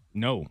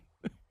 No.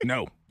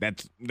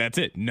 That's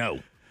it. No.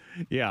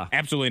 Yeah.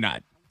 Absolutely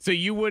not. So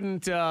you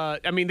wouldn't, they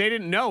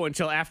didn't know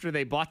until after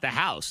they bought the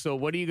house. So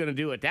what are you going to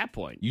do at that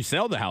point? You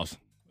sell the house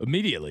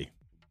immediately.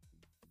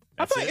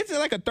 That's I feel like it? it's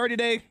like a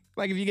 30-day,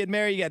 like if you get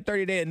married, you got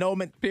 30-day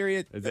annulment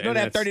period. Is You it- don't and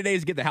have that's- 30 days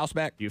to get the house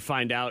back. You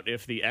find out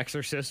if The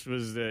Exorcist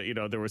was,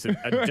 there was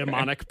a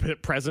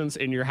demonic presence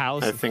in your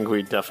house. I think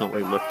we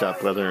definitely looked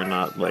up whether or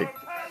not,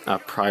 a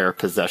prior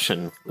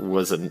possession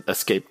was an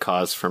escape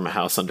cause from a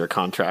house under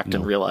contract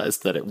and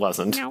realized that it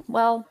wasn't.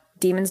 Well,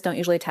 demons don't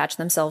usually attach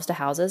themselves to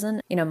houses. And,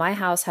 my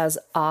house has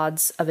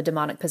odds of a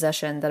demonic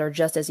possession that are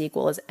just as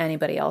equal as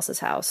anybody else's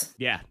house.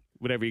 Yeah.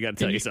 Whatever you got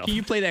to tell yourself. Can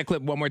you play that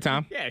clip one more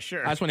time? Yeah,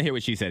 sure. I just want to hear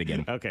what she said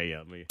again. Okay,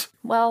 yeah.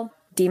 Well,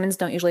 demons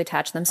don't usually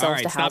attach themselves All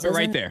right, to stop houses. it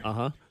right and- there.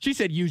 Uh-huh. She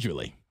said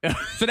usually.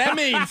 So that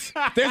means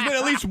there's been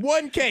at least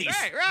one case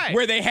Right.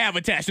 where they have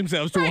attached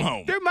themselves to a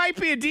home. There might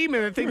be a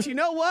demon that thinks, you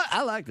know what?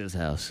 I like this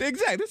house.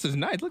 Exactly. This is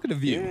nice. Look at the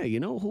view. Yeah,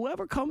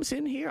 whoever comes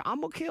in here,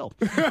 I'm going to kill.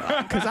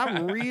 Because I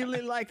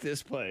really like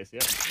this place.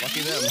 Yep,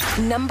 lucky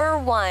them. Number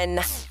 1.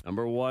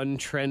 Number 1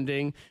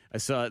 trending. I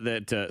saw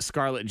that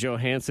Scarlett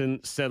Johansson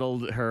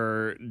settled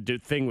her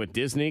thing with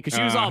Disney because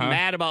she was all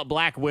mad about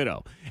Black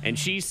Widow. And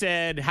she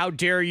said, how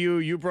dare you?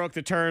 You broke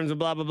the terms and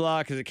blah, blah,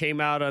 blah, because it came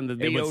out on the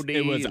VOD.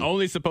 It was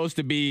only supposed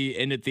to be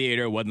in the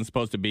theater. It wasn't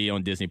supposed to be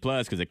on Disney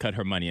Plus because it cut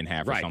her money in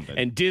half or something.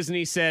 And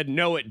Disney said,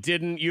 no, it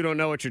didn't. You don't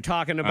know what you're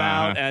talking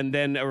about. And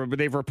then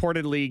they've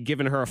reportedly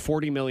given her a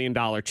 $40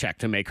 million check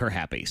to make her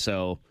happy.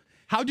 So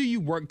how do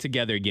you work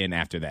together again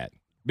after that?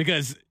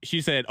 Because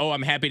she said, oh,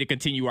 I'm happy to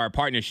continue our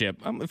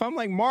partnership. If I'm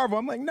like Marvel,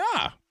 I'm like,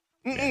 nah.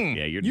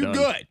 yeah, you're You done.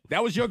 good.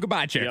 That was your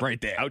goodbye check Yep. right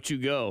there. Out you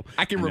go.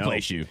 I can know.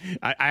 replace you.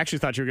 I actually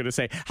thought you were going to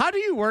say, how do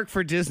you work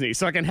for Disney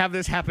so I can have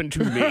this happen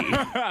to me?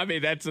 I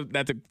mean, that's a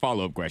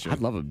follow-up question. I'd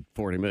love a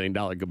 $40 million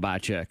goodbye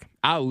check.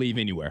 I'll leave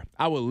anywhere.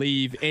 I will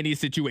leave any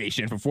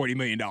situation for $40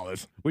 million.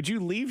 Would you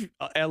leave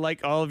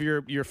all of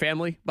your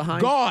family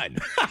behind? Gone.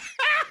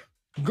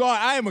 God,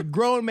 I am a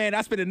grown man.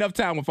 I spent enough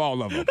time with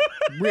all of them.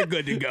 We're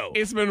good to go.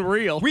 It's been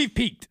real. We've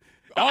peaked.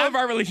 All of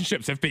our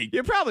relationships have peaked.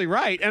 You're probably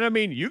right. And I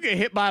mean, you get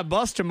hit by a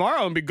bus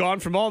tomorrow and be gone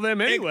from all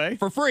them anyway.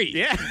 For free.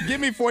 Yeah. Give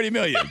me $40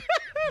 million.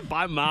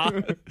 Bye, Ma.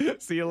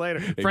 See you later.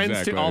 Friends,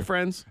 Exactly. too. All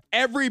friends.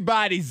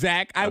 Everybody,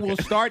 Zach, I will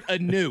start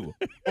anew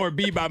or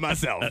be by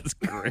myself. That's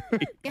great.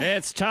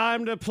 It's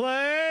time to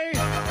play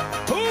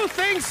Who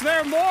Thinks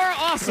They're More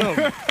Awesome?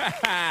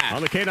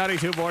 On the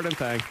K92 Morning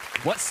Thing.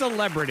 What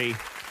celebrity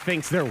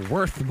thinks they're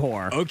worth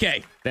more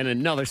Okay. than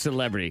another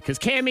celebrity? Because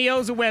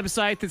Cameo's a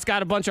website that's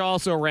got a bunch of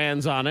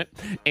also-rans on it,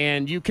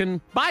 and you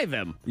can buy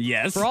them.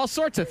 Yes. For all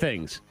sorts of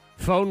things.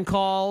 Phone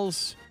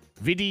calls,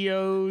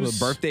 videos.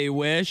 Little birthday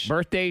wish.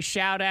 Birthday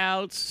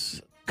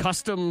shout-outs,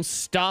 custom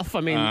stuff.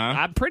 I mean,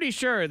 I'm pretty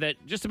sure that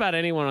just about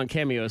anyone on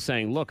Cameo is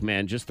saying, look,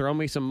 man, just throw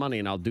me some money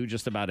and I'll do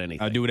just about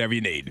anything. I'll do whatever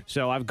you need.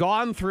 So I've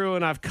gone through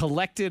and I've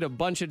collected a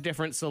bunch of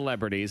different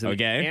celebrities. And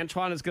Okay.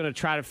 Antoine is going to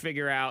try to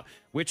figure out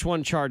which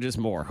one charges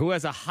more, who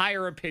has a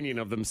higher opinion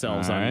of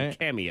themselves All on right.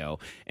 Cameo.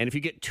 And if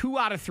you get 2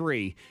 out of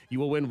 3, you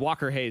will win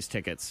Walker Hayes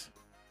tickets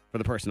for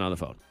the person on the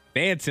phone.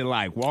 Fancy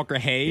like Walker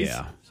Hayes.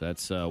 Yeah, so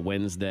that's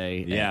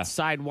Wednesday Yeah. at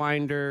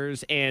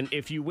Sidewinders. And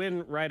if you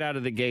win right out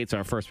of the gates,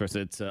 our first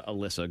person, it's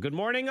Alyssa. Good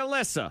morning,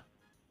 Alyssa.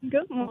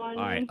 Good morning.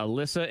 All right,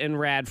 Alyssa in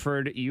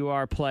Radford, you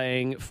are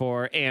playing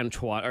for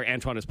Antoine, or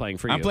Antoine is playing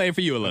for you. I'm playing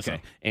for you, Alyssa.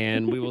 Okay,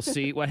 and we will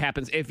see what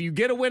happens. If you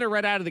get a winner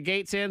right out of the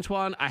gates,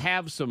 Antoine, I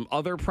have some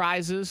other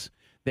prizes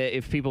that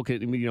if people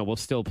could, we'll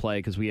still play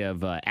because we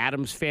have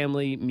Addams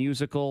Family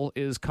musical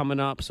is coming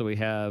up. So we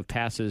have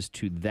passes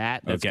to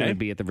that. That's going to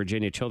be at the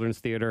Virginia Children's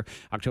Theater,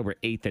 October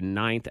 8th and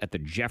 9th at the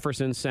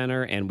Jefferson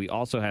Center. And we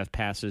also have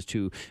passes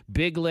to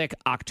Big Lick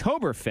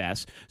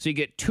Oktoberfest. So you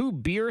get 2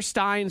 beer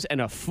steins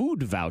and a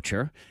food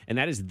voucher. And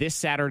that is this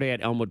Saturday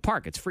at Elmwood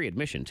Park. It's free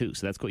admission, too.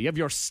 So that's cool. You have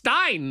your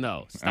stein,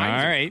 though. Steins All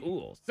are right.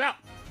 cool. So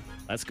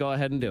let's go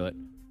ahead and do it.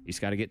 You just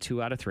got to get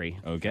 2 out of 3.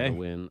 Okay. To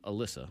win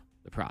Alyssa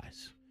the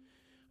prize.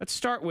 Let's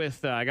start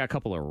with, I got a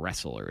couple of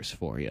wrestlers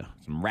for you.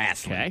 Some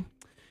wrestling. Okay.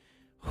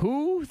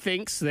 Who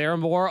thinks they're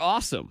more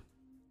awesome?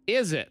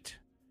 Is it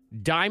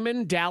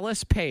Diamond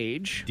Dallas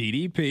Page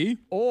DDP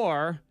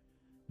or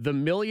the $1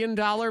 Million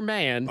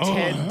Man,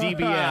 Ted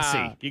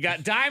DiBiase? You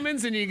got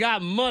diamonds and you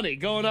got money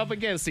going up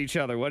against each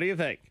other. What do you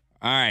think?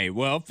 All right.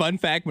 Well, fun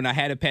fact, when I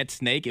had a pet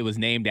snake, it was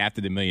named after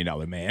the $1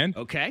 Million Man.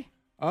 Okay.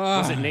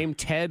 Was it named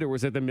Ted or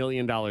was it the $1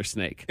 Million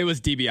Snake? It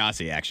was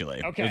DiBiase,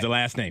 actually. Okay. It was the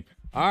last name.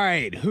 All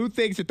right. Who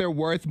thinks that they're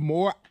worth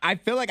more? I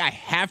feel like I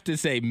have to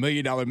say $1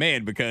 Million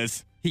Man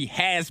because he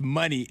has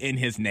money in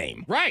his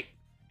name. Right.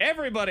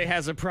 Everybody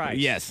has a price.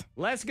 Yes.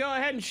 Let's go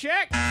ahead and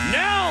check.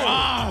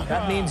 No.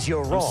 That means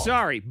you're wrong. I'm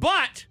sorry,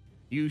 but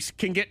you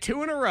can get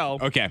 2 in a row.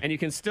 Okay. And you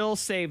can still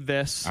save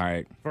this All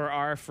right. for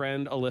our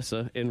friend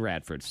Alyssa in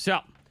Radford. So,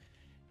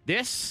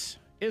 this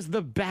is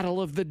the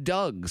Battle of the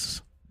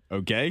Dougs.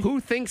 Okay. Who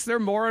thinks they're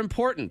more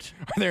important?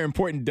 Are there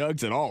important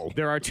Dougs at all?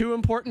 There are 2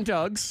 important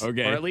Dougs.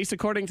 Okay. Or at least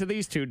according to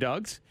these 2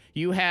 Dougs.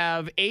 You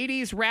have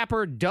 80s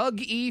rapper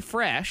Doug E.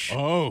 Fresh.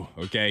 Oh,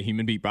 okay.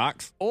 Human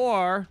beatbox.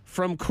 Or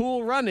from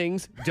Cool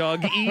Runnings,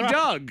 Doug E.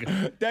 Doug.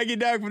 Dougie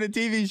Doug from the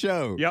TV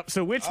show. Yep.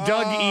 So which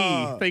Doug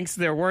E. thinks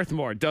they're worth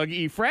more? Doug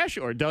E. Fresh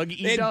or Doug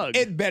E. Doug?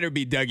 It better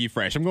be Dougie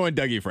Fresh. I'm going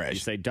Dougie You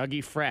Fresh. say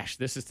Dougie Fresh.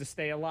 This is to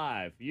stay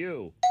alive.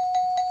 You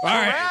All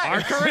right.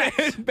 are correct.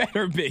 It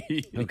better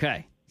be.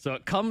 Okay. So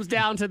it comes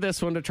down to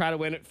this one to try to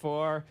win it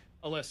for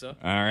Alyssa.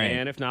 All right.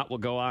 And if not, we'll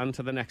go on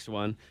to the next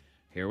one.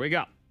 Here we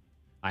go.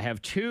 I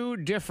have 2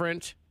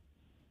 different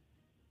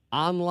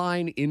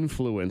online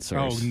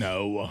influencers. Oh,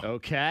 no.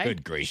 Okay.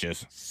 Good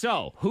gracious.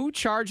 So who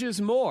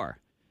charges more?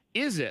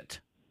 Is it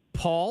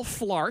Paul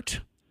Flart,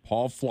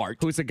 Paul Flart.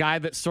 who's a guy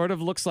that sort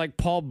of looks like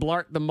Paul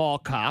Blart the mall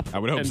cop I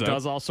would hope and so.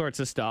 does all sorts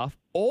of stuff,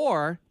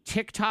 or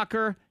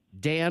TikToker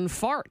Dan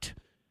Fart?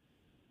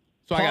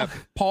 So I got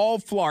Paul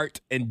Flart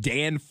and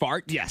Dan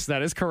Fart. Yes,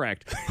 that is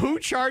correct. Who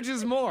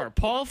charges more,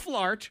 Paul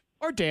Flart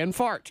or Dan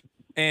Fart?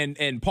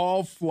 And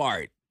Paul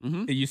Flart.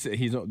 You said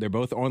they're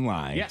both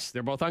online. Yes,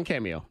 they're both on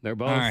Cameo. They're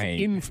both All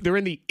right. they're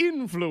in the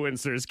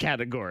influencers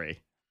category.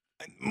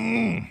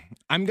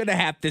 I'm going to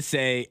have to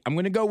say, I'm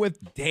going to go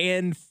with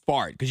Dan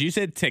Fart because you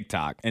said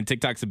TikTok, and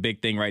TikTok's a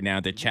big thing right now,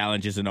 the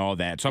challenges and all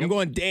that. So I'm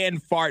going Dan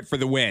Fart for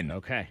the win.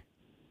 Okay.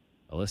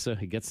 Alyssa,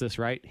 he gets this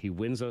right. He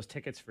wins those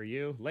tickets for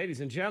you. Ladies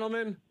and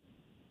gentlemen.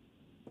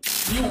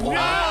 I'm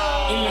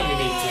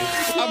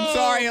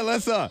sorry,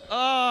 Alyssa.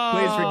 Oh,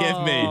 Please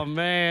forgive me. Oh,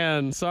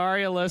 man.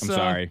 Sorry, Alyssa. I'm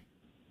sorry.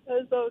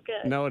 It's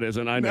okay. No, it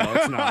isn't. I know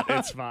it's not.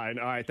 It's fine.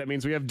 All right. That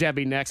means we have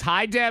Debbie next.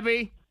 Hi,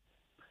 Debbie.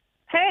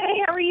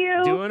 Hey, how are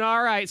you? Doing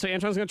all right. So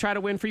Antoine's going to try to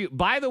win for you.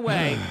 By the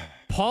way,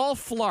 Paul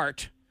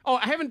Flart. Oh,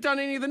 I haven't done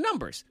any of the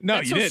numbers. No,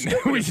 That's you so didn't.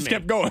 stupid We of just me.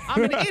 kept going.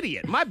 I'm an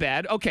idiot. My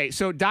bad. Okay,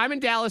 so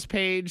Diamond Dallas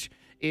Page,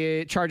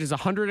 it charges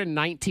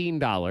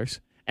 $119,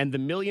 and the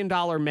 $1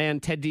 Million Man,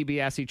 Ted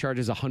DiBiase,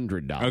 charges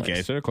 $100.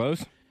 Okay, so they're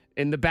close.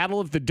 In the Battle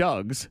of the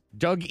Dougs,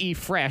 Doug E.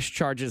 Fresh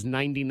charges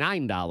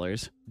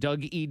 $99.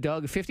 Doug E.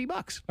 Doug,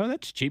 $50. Oh,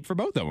 that's cheap for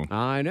both of them.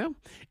 I know.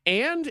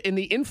 And in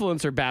the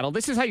influencer battle,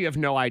 this is how you have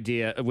no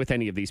idea with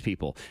any of these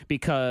people,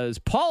 because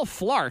Paul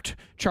Flart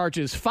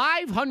charges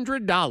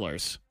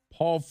 $500.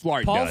 Paul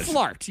Flart Paul does.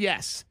 Flart,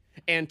 yes.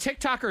 And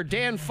TikToker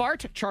Dan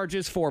Fart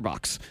charges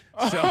 $4.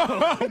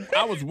 So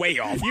I was way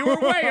off. you were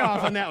way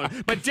off on that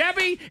one. But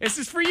Debbie, this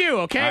is for you,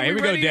 okay? All right, here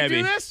we go, ready Debbie.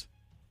 to do this?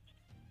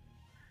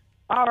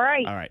 All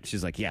right. All right.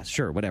 She's like, yes,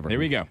 sure, whatever. Here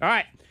we go. All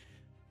right.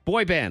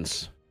 Boy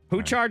bands.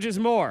 Who charges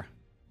more?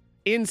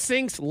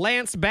 NSYNC's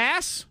Lance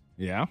Bass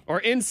Yeah. or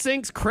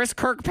NSYNC's Chris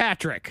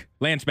Kirkpatrick?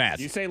 Lance Bass.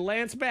 You say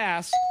Lance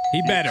Bass.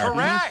 He better.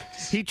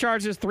 He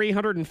charges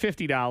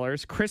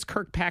 $350. Chris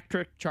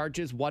Kirkpatrick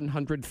charges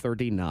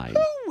 $139. Who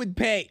would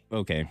pay?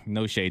 Okay,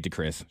 no shade to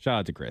Chris. Shout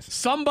out to Chris.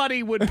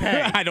 Somebody would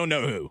pay. I don't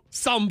know who.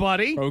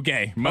 Somebody.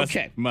 Okay.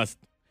 Must.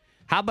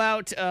 How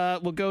about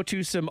we'll go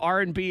to some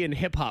R&B and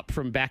hip hop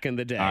from back in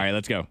the day. All right,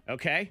 let's go.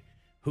 Okay.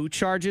 Who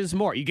charges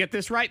more? You get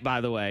this right,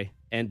 by the way,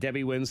 and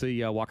Debbie wins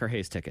the Walker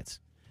Hayes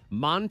tickets.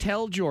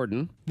 Montel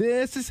Jordan.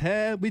 This is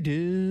how we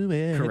do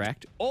it.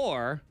 Correct.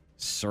 Or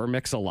Sir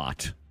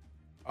Mix-a-Lot.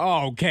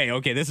 Oh,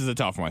 okay. This is a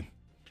tough one.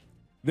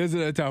 This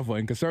is a tough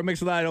one because Sir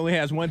Mix-a-Lot only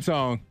has one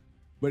song,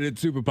 but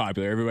it's super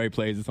popular. Everybody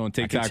plays it on I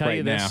TikTok can tell right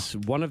you now. this.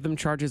 One of them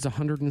charges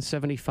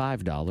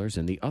 $175,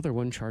 and the other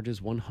one charges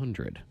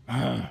 $100.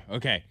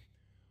 Okay.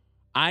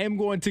 I am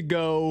going to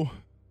go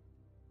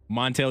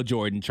Montel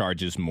Jordan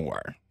charges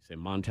more. Say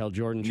Montel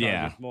Jordan charges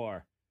Yeah.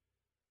 more.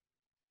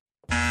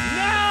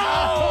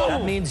 No!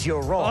 That means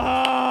you're wrong.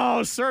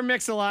 Oh, Sir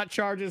Mix-a-Lot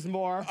charges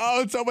more.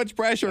 Oh, so much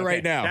pressure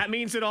right now. That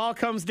means it all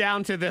comes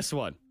down to this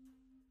one.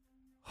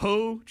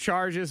 Who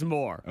charges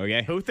more?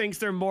 Okay. Who thinks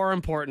they're more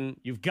important?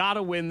 You've got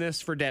to win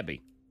this for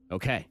Debbie.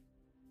 Okay.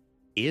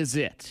 Is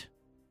it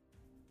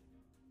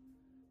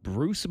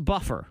Bruce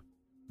Buffer,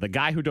 the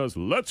guy who does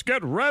Let's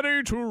Get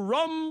Ready to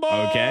Rumble?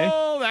 Okay.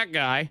 That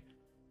guy.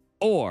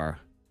 Or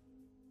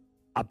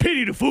I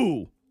Pity the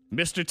Fool,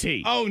 Mr.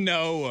 T. Oh,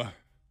 no.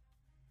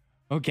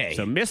 Okay.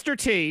 So Mr.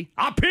 T,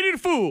 I Pity the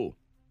Fool.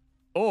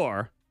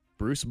 Or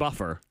Bruce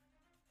Buffer,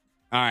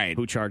 all right.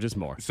 who charges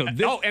more? So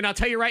this- and I'll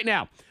tell you right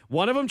now,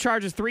 one of them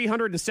charges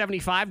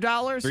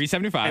 $375.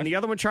 $375. And the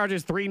other one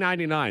charges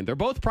 $399. They're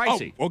both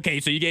pricey. Oh, okay.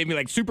 So you gave me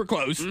like super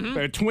close.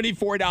 There are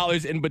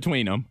 $24 in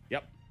between them.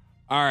 Yep.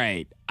 All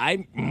right.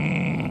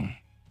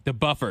 The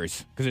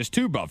Buffers, because there's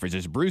two Buffers.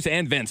 There's Bruce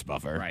and Vince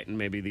Buffer. Right, and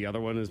maybe the other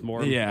one is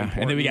more Yeah.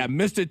 And then we got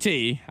Mr.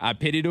 T, I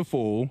Pity the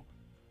Fool.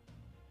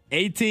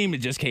 A-Team that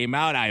just came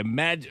out. I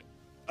imagine.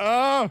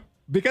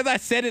 Because I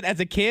said it as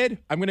a kid,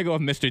 I'm going to go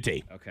with Mr.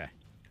 T. Okay.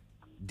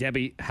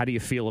 Debbie, how do you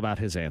feel about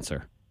his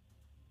answer?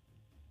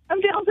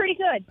 I'm feeling pretty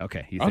good.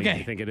 Okay. You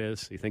Okay. think it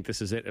is? You think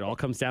this is it? It all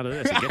comes down to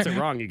this. He gets it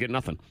wrong, you get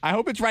nothing. I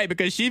hope it's right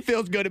because she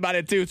feels good about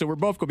it too, so we're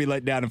both going to be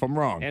let down if I'm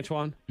wrong.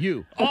 Antoine,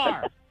 you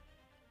are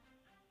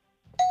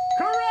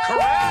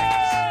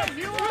correct.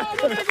 You are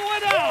the big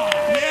winner.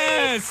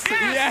 Yes.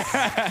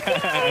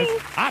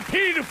 I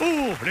pity the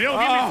fool. They don't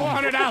give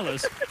me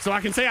 $400, so I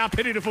can say I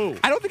pity the fool.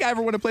 I don't think I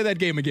ever want to play that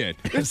game again.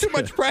 There's too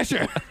much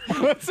pressure. I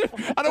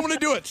don't want to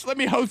do it. Just let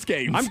me host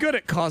games. I'm good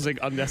at causing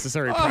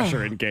unnecessary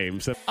pressure in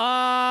games.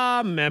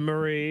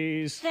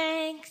 Memories.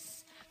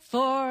 Thanks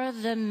for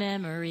the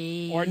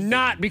memories. Or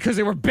not, because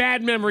they were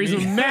bad memories.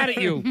 I'm mad at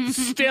you.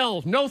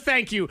 Still, no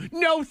thank you.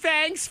 No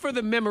thanks for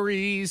the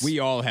memories. We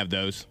all have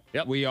those.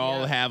 Yep. We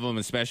all have them,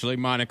 especially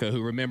Monica,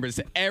 who remembers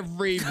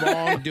every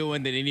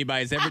wrongdoing that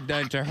anybody's ever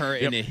done to her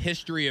in the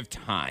history of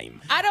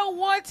time. I don't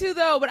want to,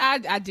 though, but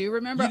I do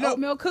remember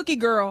Oatmeal Cookie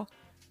Girl.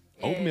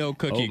 Oatmeal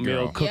Cookie Oatmeal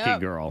Girl. Cookie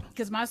Girl.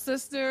 Because my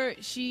sister,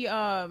 she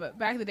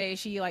back in the day,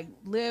 she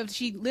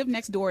lived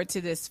next door to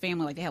this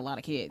family. Like, they had a lot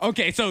of kids.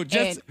 Okay, so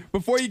just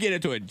before you get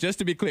into it, just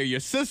to be clear, your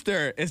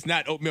sister is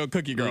not Oatmeal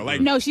Cookie Girl. Like,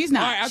 No, she's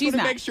not. All right, I was she's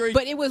gonna not. make sure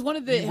but it was one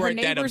of you her weren't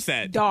that neighbor's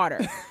upset. daughter.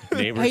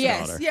 Neighbor's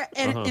Yes, daughter. yeah,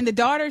 and the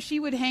daughter, she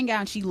would hang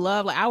out. And she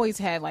loved, like, I always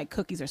had like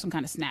cookies or some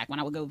kind of snack when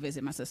I would go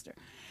visit my sister,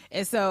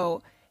 and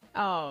so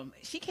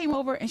she came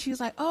over and she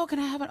was like, "Oh, can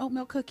I have an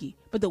oatmeal cookie?"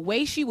 But the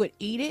way she would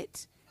eat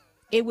it.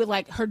 It would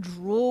like her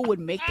drool would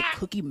make the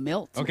cookie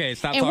melt. Okay,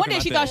 stop And one talking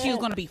day she about thought that. she was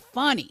going to be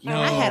funny.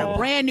 I had a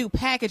brand new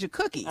package of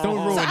cookies. Don't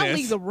ruin so I this.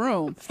 leave the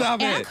room.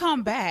 Stop and it. I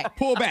come back.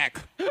 Pull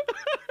back.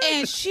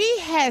 And she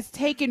has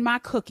taken my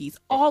cookies,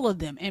 all of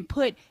them, and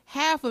put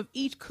half of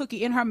each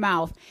cookie in her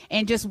mouth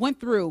and just went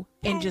through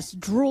and just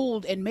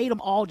drooled and made them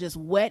all just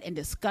wet and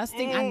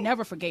disgusting. I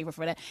never forgave her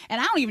for that.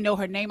 And I don't even know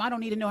her name. I don't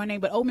need to know her name.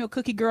 But Oatmeal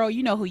Cookie Girl,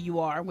 you know who you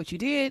are and what you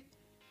did.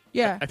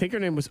 Yeah. I think her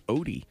name was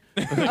Odie.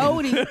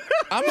 Odie.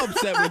 I'm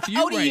upset with you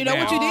Odie, right you know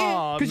now. what you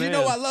did? Because you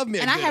know I love me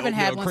a And I good haven't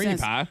had oatmeal one cream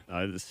since. pie.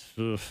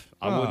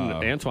 I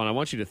wouldn't. Antoine, I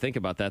want you to think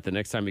about that the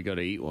next time you go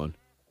to eat one.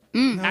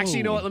 Mm. Actually,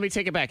 you know what? Let me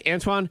take it back.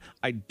 Antoine,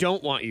 I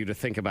don't want you to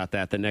think about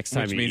that the next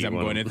time Which you means eat I'm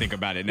one. going to think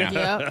about it now.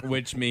 Yep.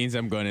 Which means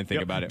I'm going to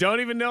think about it. Don't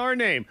even know her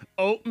name.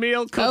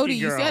 Oatmeal Cookie Odie,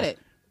 you Girl. said it.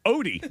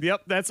 Odie.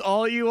 Yep, that's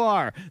all you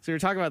are. So you're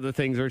talking about the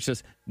things where it's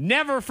just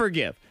never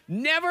forgive.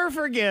 Never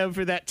forgive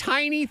for that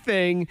tiny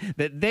thing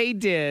that they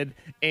did.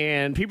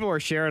 And people are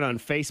sharing on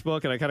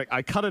Facebook, and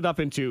I cut it up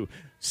into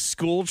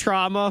school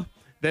trauma.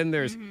 Then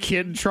there's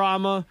kid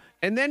trauma,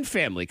 and then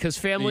family, because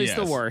family's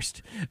the Yes.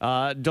 worst.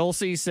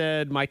 Dulcie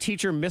said, my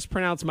teacher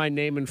mispronounced my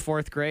name in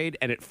 4th grade,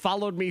 and it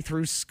followed me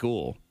through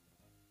school.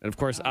 And of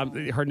course,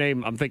 her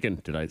name. I'm thinking,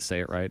 did I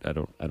say it right? I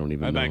don't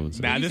even know.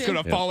 Now this is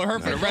gonna follow her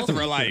for the rest of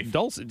her life.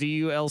 Dulcie,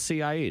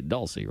 Dulcie,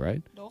 Dulcie,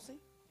 right? Dulcie.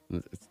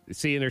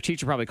 See, and her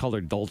teacher probably called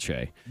her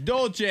Dolce.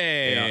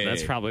 Dolce. Yeah,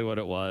 that's probably what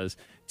it was.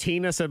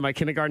 Tina said my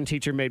kindergarten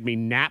teacher made me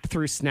nap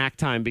through snack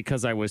time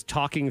because I was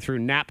talking through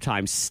nap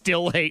time.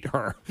 Still hate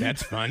her.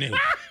 That's funny.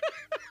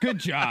 Good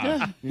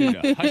job. You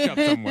need to hush up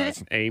somewhere.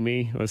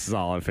 Amy, this is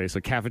all on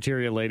Facebook.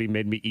 Cafeteria lady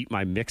made me eat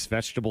my mixed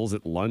vegetables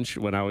at lunch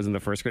when I was in the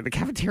first grade. The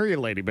cafeteria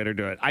lady better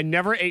do it. I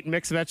never ate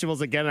mixed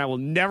vegetables again, and I will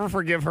never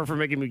forgive her for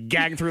making me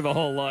gag through the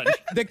whole lunch.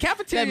 The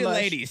cafeteria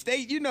ladies,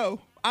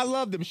 I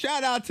love them.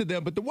 Shout out to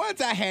them. But the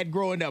ones I had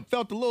growing up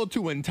felt a little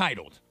too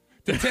entitled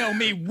to tell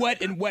me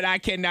what and what I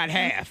cannot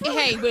have.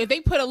 Hey, but if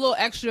they put a little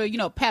extra,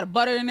 pat of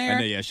butter in there, I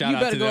know, yeah, shout you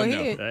out better to go them,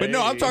 ahead. But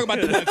no, I'm talking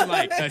about the ones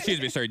like, excuse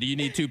me, sir, do you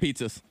need 2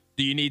 pizzas?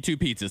 Do you need 2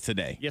 pizzas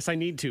today? Yes, I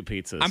need 2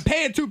 pizzas. I'm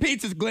paying 2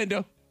 pizzas,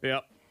 Glenda.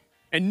 Yep.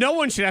 And no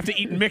one should have to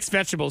eat mixed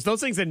vegetables. Those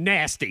things are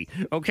nasty,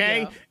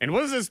 okay? Yeah. And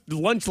what does this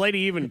lunch lady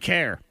even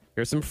care?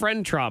 Here's some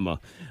friend trauma.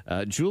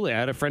 Julia, I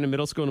had a friend in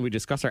middle school, and we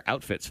discussed our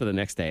outfits for the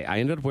next day. I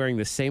ended up wearing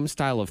the same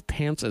style of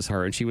pants as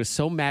her, and she was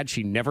so mad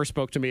she never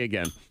spoke to me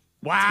again.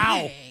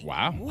 Wow.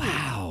 Dang.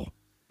 Wow.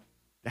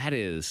 That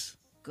is...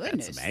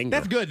 Goodness. That's some anger.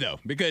 That's good, though,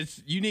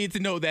 because you need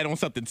to know that on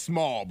something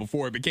small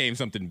before it became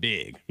something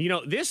big.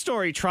 This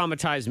story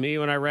traumatized me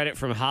when I read it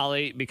from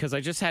Holly because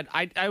I just had,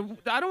 I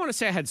don't want to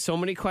say I had so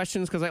many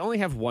questions because I only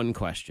have one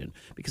question.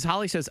 Because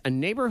Holly says, a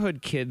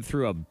neighborhood kid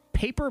threw a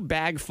paper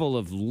bag full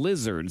of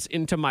lizards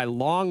into my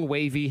long,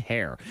 wavy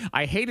hair.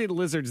 I hated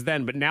lizards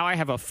then, but now I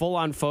have a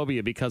full-on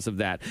phobia because of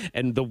that.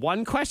 And the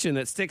one question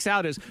that sticks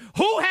out is,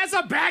 who has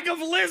a bag of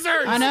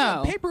lizards? I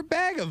know. A paper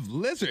bag of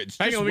lizards.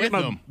 Hang Just on, with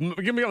them.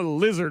 give me a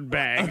lizard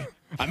bag.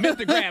 I meant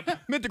to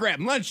grab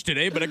lunch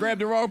today, but I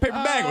grabbed the wrong paper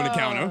bag on the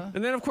counter.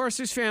 And then, of course,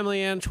 there's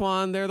family,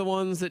 Antoine. They're the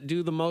ones that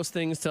do the most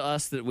things to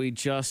us that we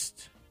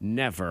just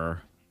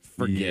never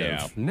forgive.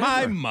 Yeah.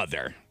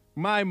 Never.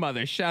 My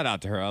mother, shout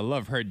out to her. I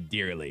love her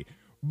dearly.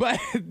 But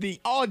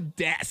the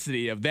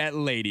audacity of that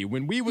lady,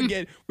 when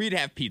we'd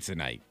have pizza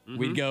night. Mm-hmm.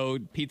 We'd go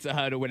Pizza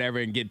Hut or whatever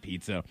and get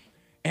pizza.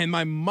 And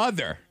my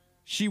mother,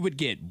 she would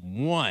get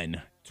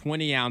 1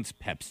 20-ounce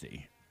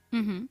Pepsi.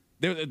 Mm-hmm.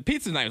 The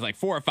pizza night was like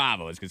 4 or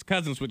 5 of us because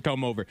cousins would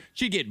come over.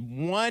 She'd get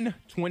 1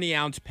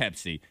 20-ounce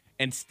Pepsi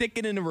and stick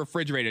it in the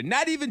refrigerator.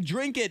 Not even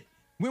drink it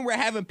when we're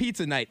having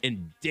pizza night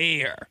and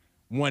dare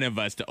one of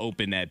us to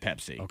open that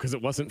Pepsi. Oh, because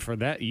it wasn't for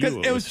that. Because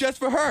it was just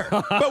for her.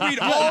 But we'd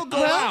all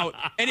go out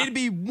and it'd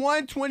be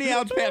 1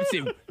 20-ounce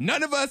Pepsi.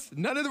 None of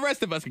the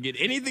rest of us could get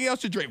anything else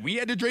to drink. We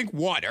had to drink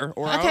water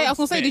or Okay, I was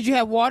going to say, did you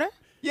have water?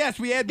 Yes,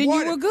 we had then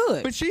water. Then you were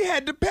good. But she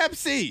had the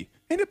Pepsi.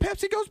 And the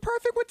Pepsi goes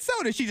perfect with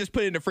soda. She just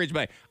put it in the fridge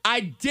bag. I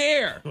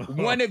dare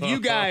one of you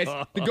guys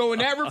to go in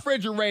that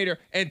refrigerator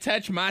and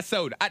touch my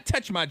soda. I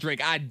touch my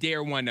drink. I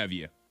dare one of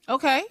you.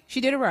 Okay,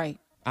 she did it right.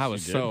 I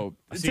was so...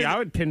 See, I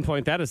would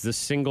pinpoint that as the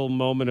single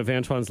moment of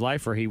Antoine's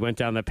life where he went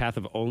down the path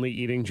of only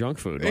eating junk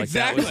food.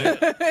 Exactly. Like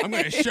that was it. I'm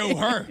going to show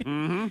her.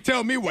 Mm-hmm.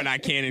 Tell me what I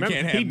can and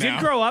can't have He did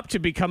now. grow up to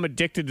become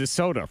addicted to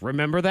soda.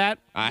 Remember that?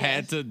 I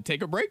had to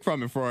take a break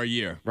from it for a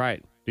year.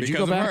 Right. Did because you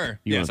go back? of her.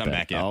 Yes, I'm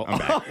back. Yeah, I'm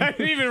back. I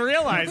didn't even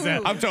realize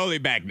that. I'm totally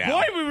back now.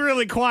 Boy, we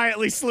really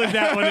quietly slid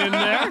that one in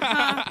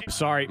there.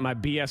 Sorry, my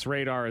BS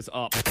radar is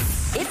up.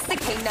 It's the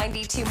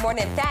K92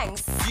 Morning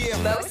Thangs.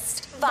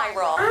 Most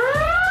viral.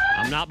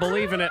 I'm not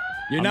believing it.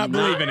 You're not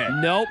believing it?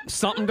 Nope.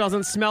 Something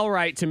doesn't smell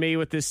right to me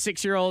with this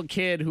 6-year-old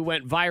kid who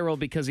went viral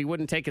because he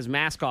wouldn't take his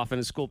mask off in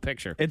his school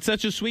picture. It's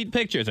such a sweet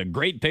picture. It's a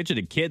great picture.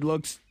 The kid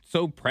looks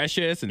so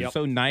precious and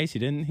so nice.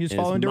 He's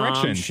following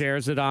directions. Mom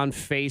shares it on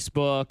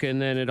Facebook,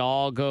 and then it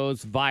all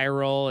goes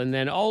viral. And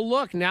then, oh,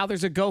 look, now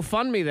there's a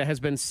GoFundMe that has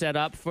been set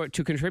up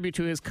to contribute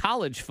to his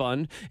college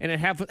fund, and it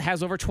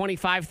has over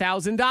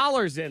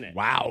 $25,000 in it.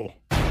 Wow.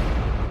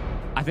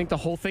 I think the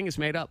whole thing is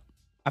made up.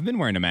 I've been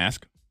wearing a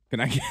mask.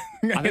 I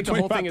think the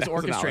whole thing is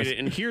orchestrated,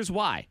 and here's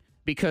why.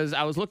 Because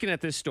I was looking at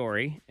this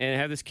story, and I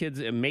have this kid's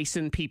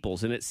Mason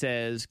Peoples, and it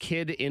says,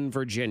 kid in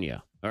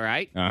Virginia. All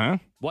right? Uh-huh.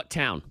 What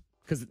town?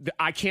 Because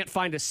I can't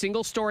find a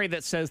single story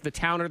that says the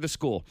town or the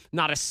school.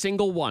 Not a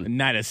single one.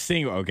 Not a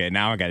single. Okay,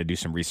 now I got to do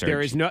some research.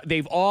 There is no.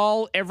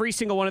 Every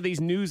single one of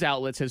these news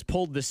outlets has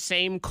pulled the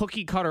same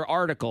cookie cutter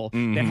article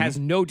that has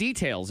no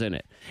details in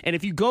it. And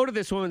if you go to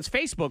this woman's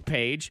Facebook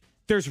page,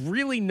 there's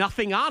really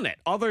nothing on it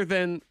other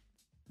than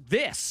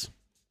this.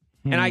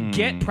 And I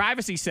get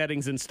privacy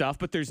settings and stuff,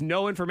 but there's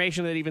no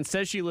information that even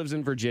says she lives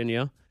in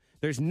Virginia.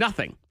 There's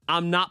nothing.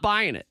 I'm not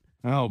buying it.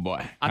 Oh,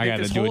 boy. I think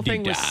this whole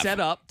thing was set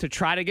up to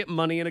try to get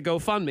money in a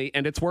GoFundMe,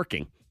 and it's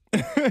working.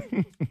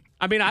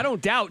 I mean, I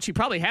don't doubt she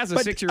probably has a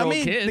 6-year-old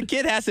kid. The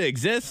kid has to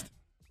exist.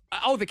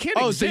 The kid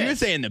exists. So you're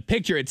saying the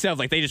picture itself,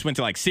 like they just went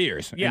to like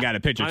Sears and got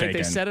a picture taken.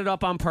 They set it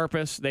up on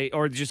purpose.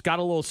 Or just got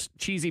a little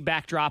cheesy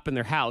backdrop in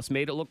their house,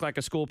 made it look like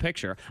a school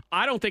picture.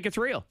 I don't think it's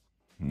real.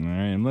 All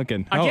right, I'm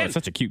looking. Again, it's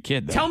such a cute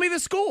kid, though. Tell me the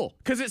school,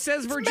 because it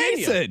says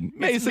Virginia.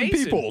 Mason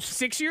Peoples.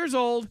 6 years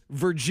old,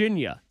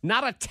 Virginia.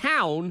 Not a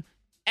town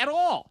at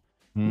all.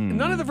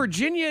 None of the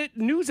Virginia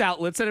news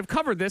outlets that have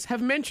covered this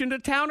have mentioned a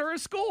town or a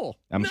school.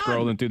 I'm None.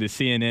 scrolling through the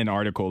CNN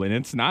article, and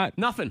it's not.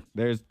 Nothing.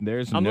 There's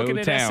I'm no looking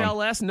at town.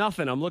 SLS,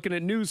 nothing. I'm looking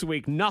at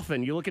Newsweek,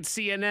 nothing. You look at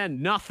CNN,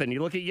 nothing.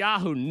 You look at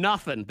Yahoo,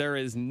 nothing. There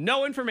is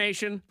no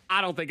information.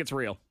 I don't think it's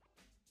real.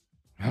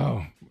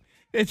 Oh,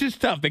 it's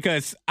just tough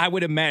because I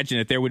would imagine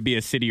that there would be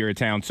a city or a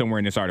town somewhere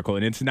in this article,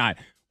 and it's not.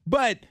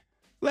 But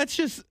let's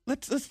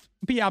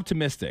be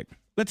optimistic.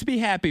 Let's be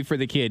happy for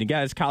the kid. He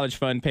got his college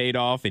fund paid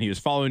off, and he was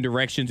following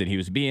directions, and he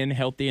was being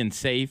healthy and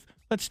safe.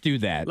 Let's do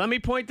that. Let me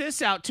point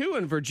this out, too,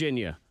 in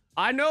Virginia.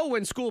 I know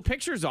when school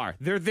pictures are.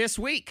 They're this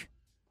week.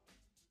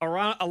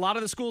 Around a lot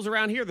of the schools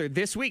around here, they're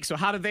this week. So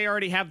how did they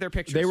already have their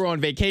pictures? They were on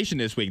vacation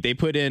this week. They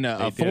put in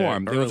a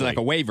form. It was like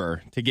a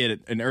waiver to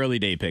get an early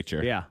day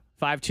picture. Yeah.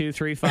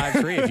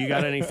 52353 if you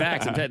got any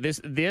facts. I'm telling you,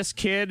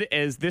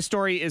 this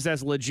story is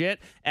as legit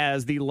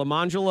as the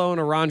Lamangelo and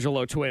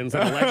Arangelo twins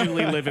that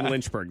allegedly live in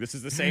Lynchburg. This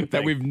is the same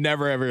thing. That we've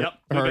never ever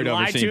heard of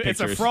or seen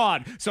pictures. It's a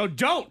fraud. So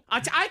don't. I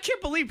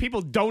can't believe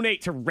people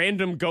donate to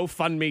random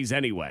GoFundMes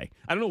anyway.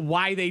 I don't know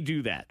why they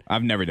do that.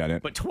 I've never done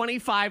it. But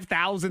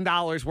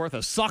 $25,000 worth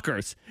of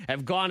suckers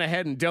have gone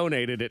ahead and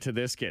donated it to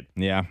this kid.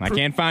 Yeah, I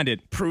can't find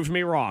it. Prove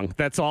me wrong.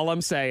 That's all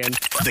I'm saying.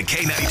 The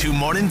K92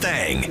 Morning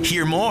Thang.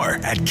 Hear more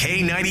at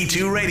K92Radio.com.